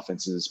of these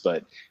offenses,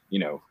 but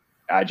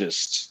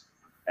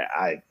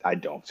I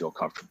don't feel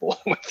comfortable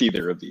with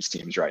either of these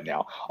teams right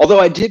now. Although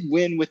I did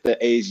win with the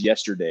A's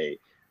yesterday,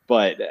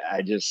 but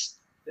I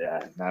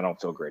don't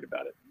feel great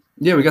about it.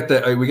 Yeah, we got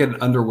an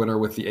under winner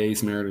with the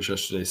A's Mariners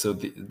yesterday, so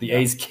the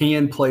A's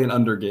can play an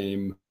under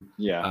game.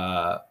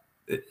 Yeah,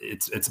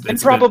 it's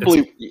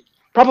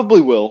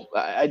probably will.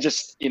 I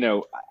just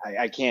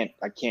I can't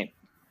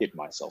get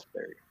myself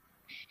there.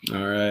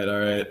 All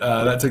right.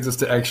 That takes us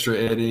to extra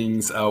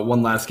innings.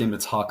 One last game to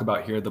talk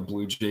about here: the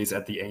Blue Jays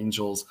at the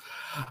Angels.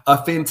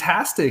 A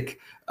fantastic,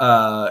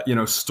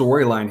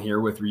 storyline here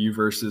with Ryu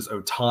versus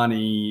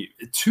Ohtani.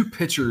 2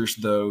 pitchers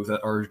though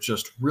that are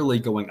just really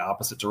going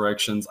opposite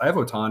directions. I have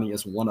Ohtani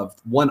as one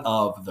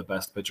of the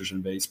best pitchers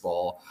in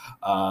baseball,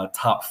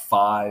 top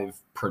 5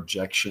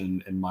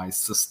 projection in my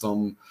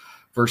system.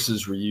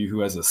 Versus Ryu, who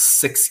has a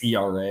 6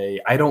 ERA.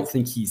 I don't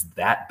think he's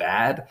that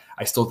bad.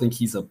 I still think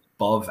he's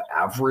above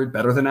average,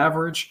 better than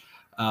average.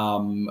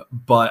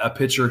 But a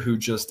pitcher who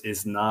just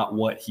is not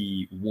what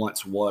he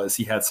once was.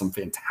 He had some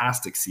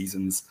fantastic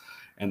seasons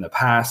in the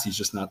past. He's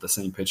just not the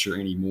same pitcher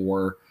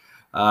anymore.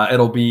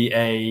 It'll be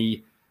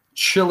a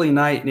chilly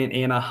night in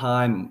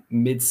Anaheim,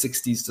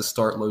 mid-60s to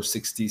start, low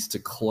 60s to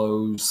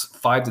close,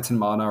 5 to 10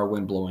 mile an hour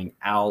wind blowing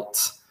out.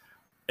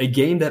 A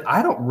game that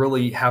I don't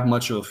really have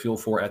much of a feel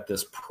for at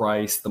this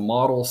price. The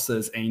model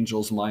says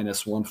Angels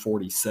minus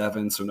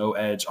 147, so no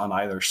edge on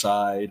either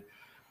side.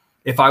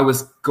 If I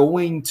was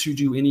going to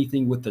do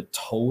anything with the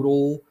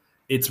total,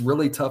 it's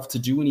really tough to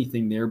do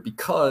anything there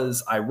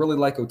because I really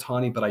like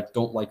Ohtani, but I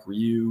don't like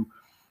Ryu.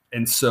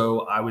 And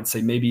so I would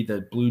say maybe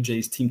the Blue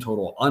Jays team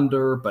total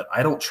under, but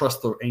I don't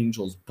trust the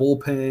Angels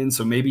bullpen.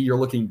 So maybe you're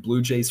looking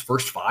Blue Jays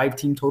first 5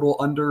 team total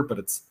under, but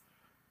it's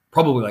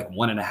probably like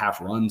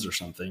 1.5 runs or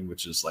something,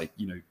 which is like,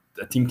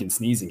 a team can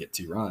sneeze and get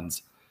 2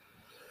 runs.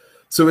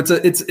 So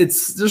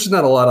it's there's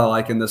not a lot I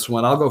like in this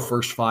one. I'll go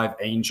first 5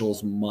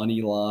 Angels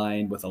money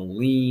line with a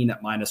lean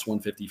at minus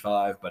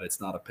 155, but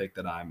it's not a pick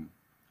that I'm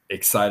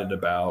excited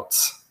about.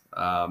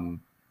 At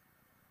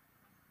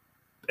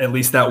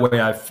least that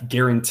way I've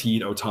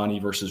guaranteed Ohtani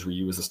versus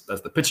Ryu as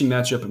the pitching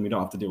matchup, and we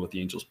don't have to deal with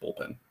the Angels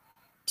bullpen.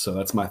 So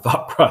that's my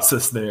thought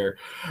process there.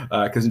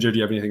 Cousin Joe, do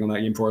you have anything on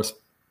that game for us?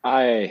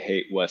 I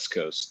hate West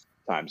Coast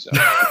time zone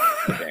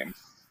game.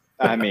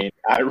 I mean,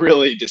 I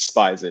really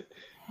despise it.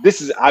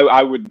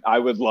 I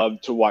would love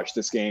to watch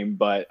this game,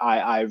 but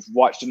I've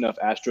watched enough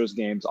Astros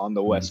games on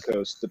the West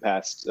Coast the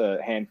past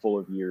handful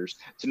of years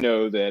to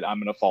know that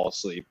I'm going to fall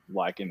asleep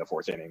like in the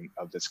 4th inning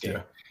of this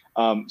game.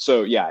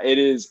 Yeah. It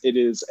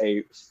is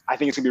I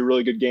think it's gonna be a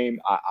really good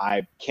game.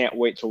 I can't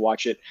wait to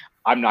watch it.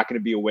 I'm not going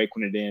to be awake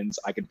when it ends.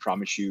 I can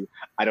promise you.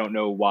 I don't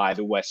know why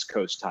the West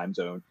Coast time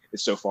zone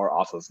is so far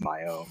off of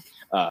my own.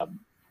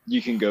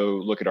 You can go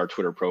look at our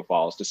Twitter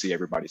profiles to see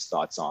everybody's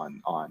thoughts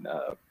on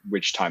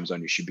which time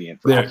zone you should be in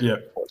for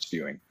sports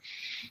viewing.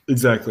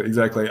 Exactly.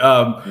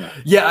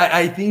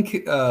 I think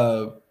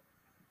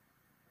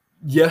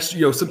yes,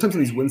 sometimes on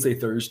these Wednesday,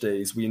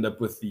 Thursdays, we end up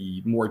with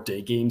the more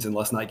day games and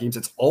less night games.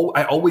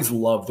 I always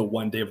love the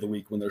one day of the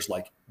week when there's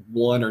like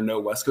one or no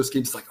West Coast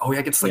games. It's like,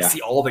 I get to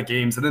see all the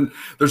games. And then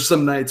there's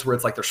some nights where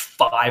it's like there's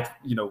 5,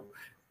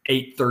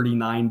 8:30,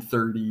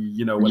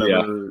 9:30,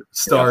 whatever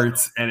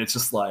starts, and it's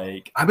just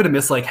like I'm gonna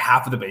miss like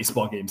half of the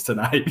baseball games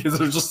tonight because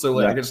they're just so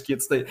late. I just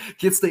can't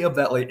stay up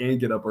that late and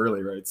get up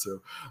early, right?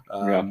 So,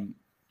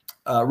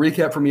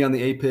 recap for me on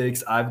the 8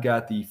 picks: I've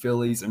got the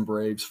Phillies and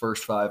Braves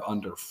first 5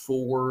 under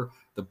 4,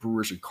 the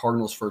Brewers and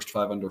Cardinals first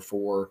 5 under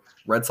 4,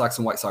 Red Sox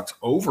and White Sox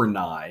over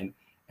 9,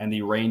 and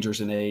the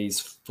Rangers and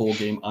A's full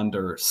game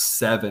under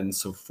 7.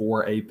 So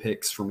 4 A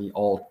picks for me,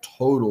 all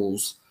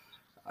totals.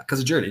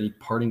 Because Jared, any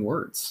parting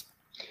words?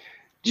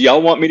 Do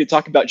y'all want me to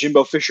talk about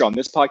Jimbo Fisher on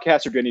this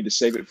podcast, or do I need to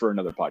save it for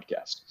another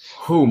podcast?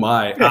 Oh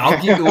my!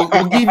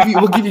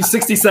 We'll give you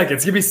 60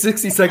 seconds. Give me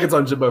 60 seconds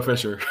on Jimbo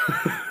Fisher.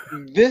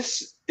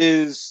 This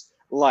is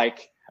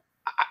like,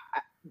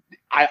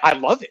 I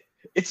love it.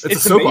 It's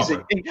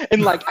amazing,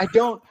 and like I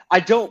don't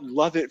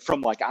love it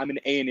from like I'm an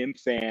A&M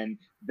fan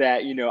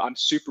that I'm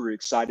super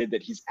excited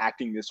that he's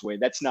acting this way.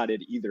 That's not it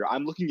either.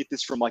 I'm looking at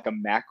this from like a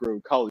macro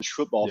college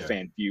football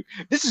fan view.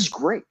 This is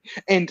great.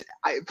 And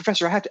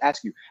Professor, I have to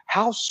ask you,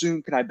 how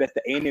soon can I bet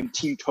the A&M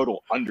team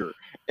total under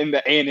in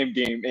the A&M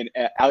game and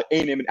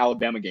A&M and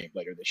Alabama game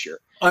later this year?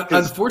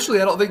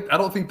 Unfortunately, I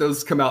don't think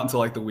those come out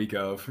until like the week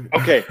of.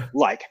 Okay,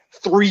 like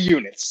 3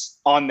 units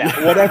on that,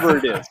 whatever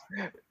it is.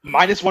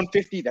 Minus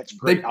 150, that's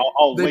great.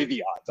 I'll lay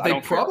the odds. They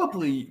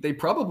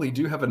probably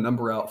do have a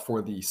number out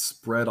for the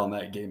spread on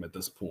that game at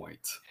this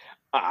point.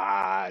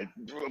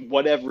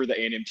 Whatever the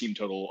A&M team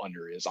total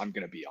under is, I'm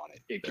going to be on it.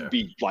 It could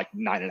be like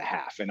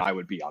 9.5, and I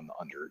would be on the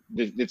under.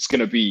 It's going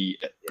to be,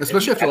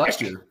 especially after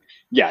last year.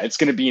 Yeah, it's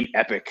going to be an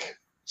epic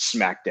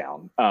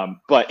smackdown.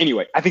 But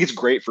anyway, I think it's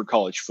great for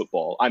college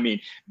football. I mean,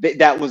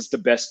 that was the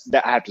best.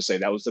 That I have to say,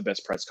 that was the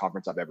best press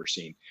conference I've ever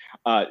seen.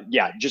 I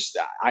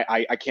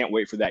can't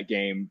wait for that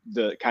game.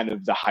 The kind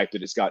of the hype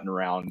that it's gotten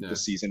around the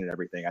season and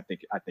everything. I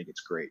think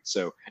it's great.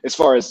 So as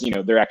far as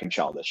they're acting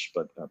childish,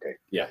 but okay,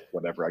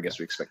 whatever. I guess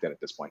we expect that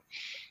at this point.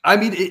 I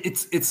mean,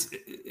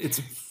 it's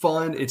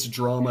fun. It's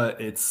drama.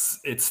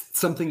 It's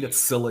something that's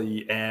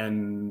silly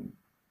and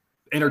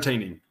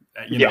entertaining.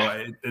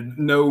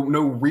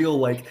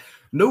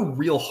 No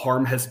real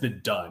harm has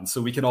been done,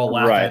 so we can all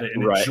laugh at it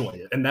and enjoy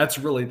it, and that's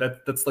really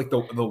that's like the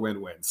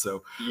win-win.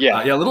 So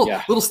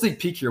little sneak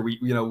peek here.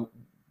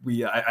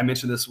 I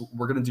mentioned this.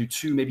 We're going to do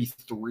 2, maybe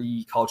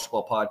 3 college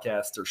football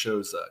podcasts or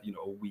shows,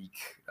 a week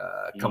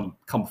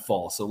come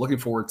fall. So looking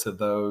forward to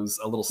those.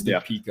 A little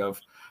sneak peek of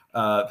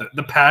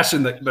the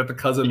passion that the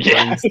cousin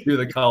brings to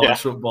the college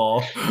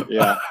football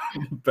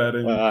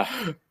betting.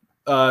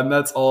 And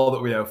that's all that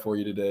we have for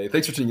you today.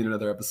 Thanks for tuning in to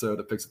another episode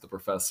of Picks with the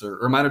Professor.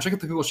 A reminder, check out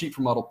the Google Sheet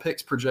for model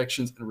picks,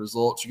 projections, and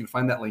results. You can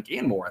find that link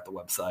and more at the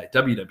website,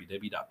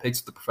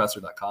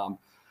 www.pickswiththeprofessor.com. If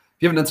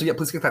you haven't done so yet,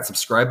 please click that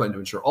subscribe button to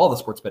ensure all the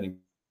sports betting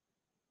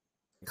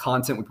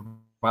content we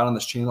provide on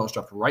this channel is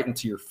dropped right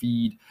into your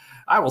feed.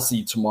 I will see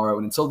you tomorrow.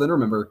 And until then,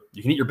 remember,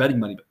 you can eat your betting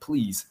money, but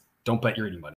please don't bet your eating money.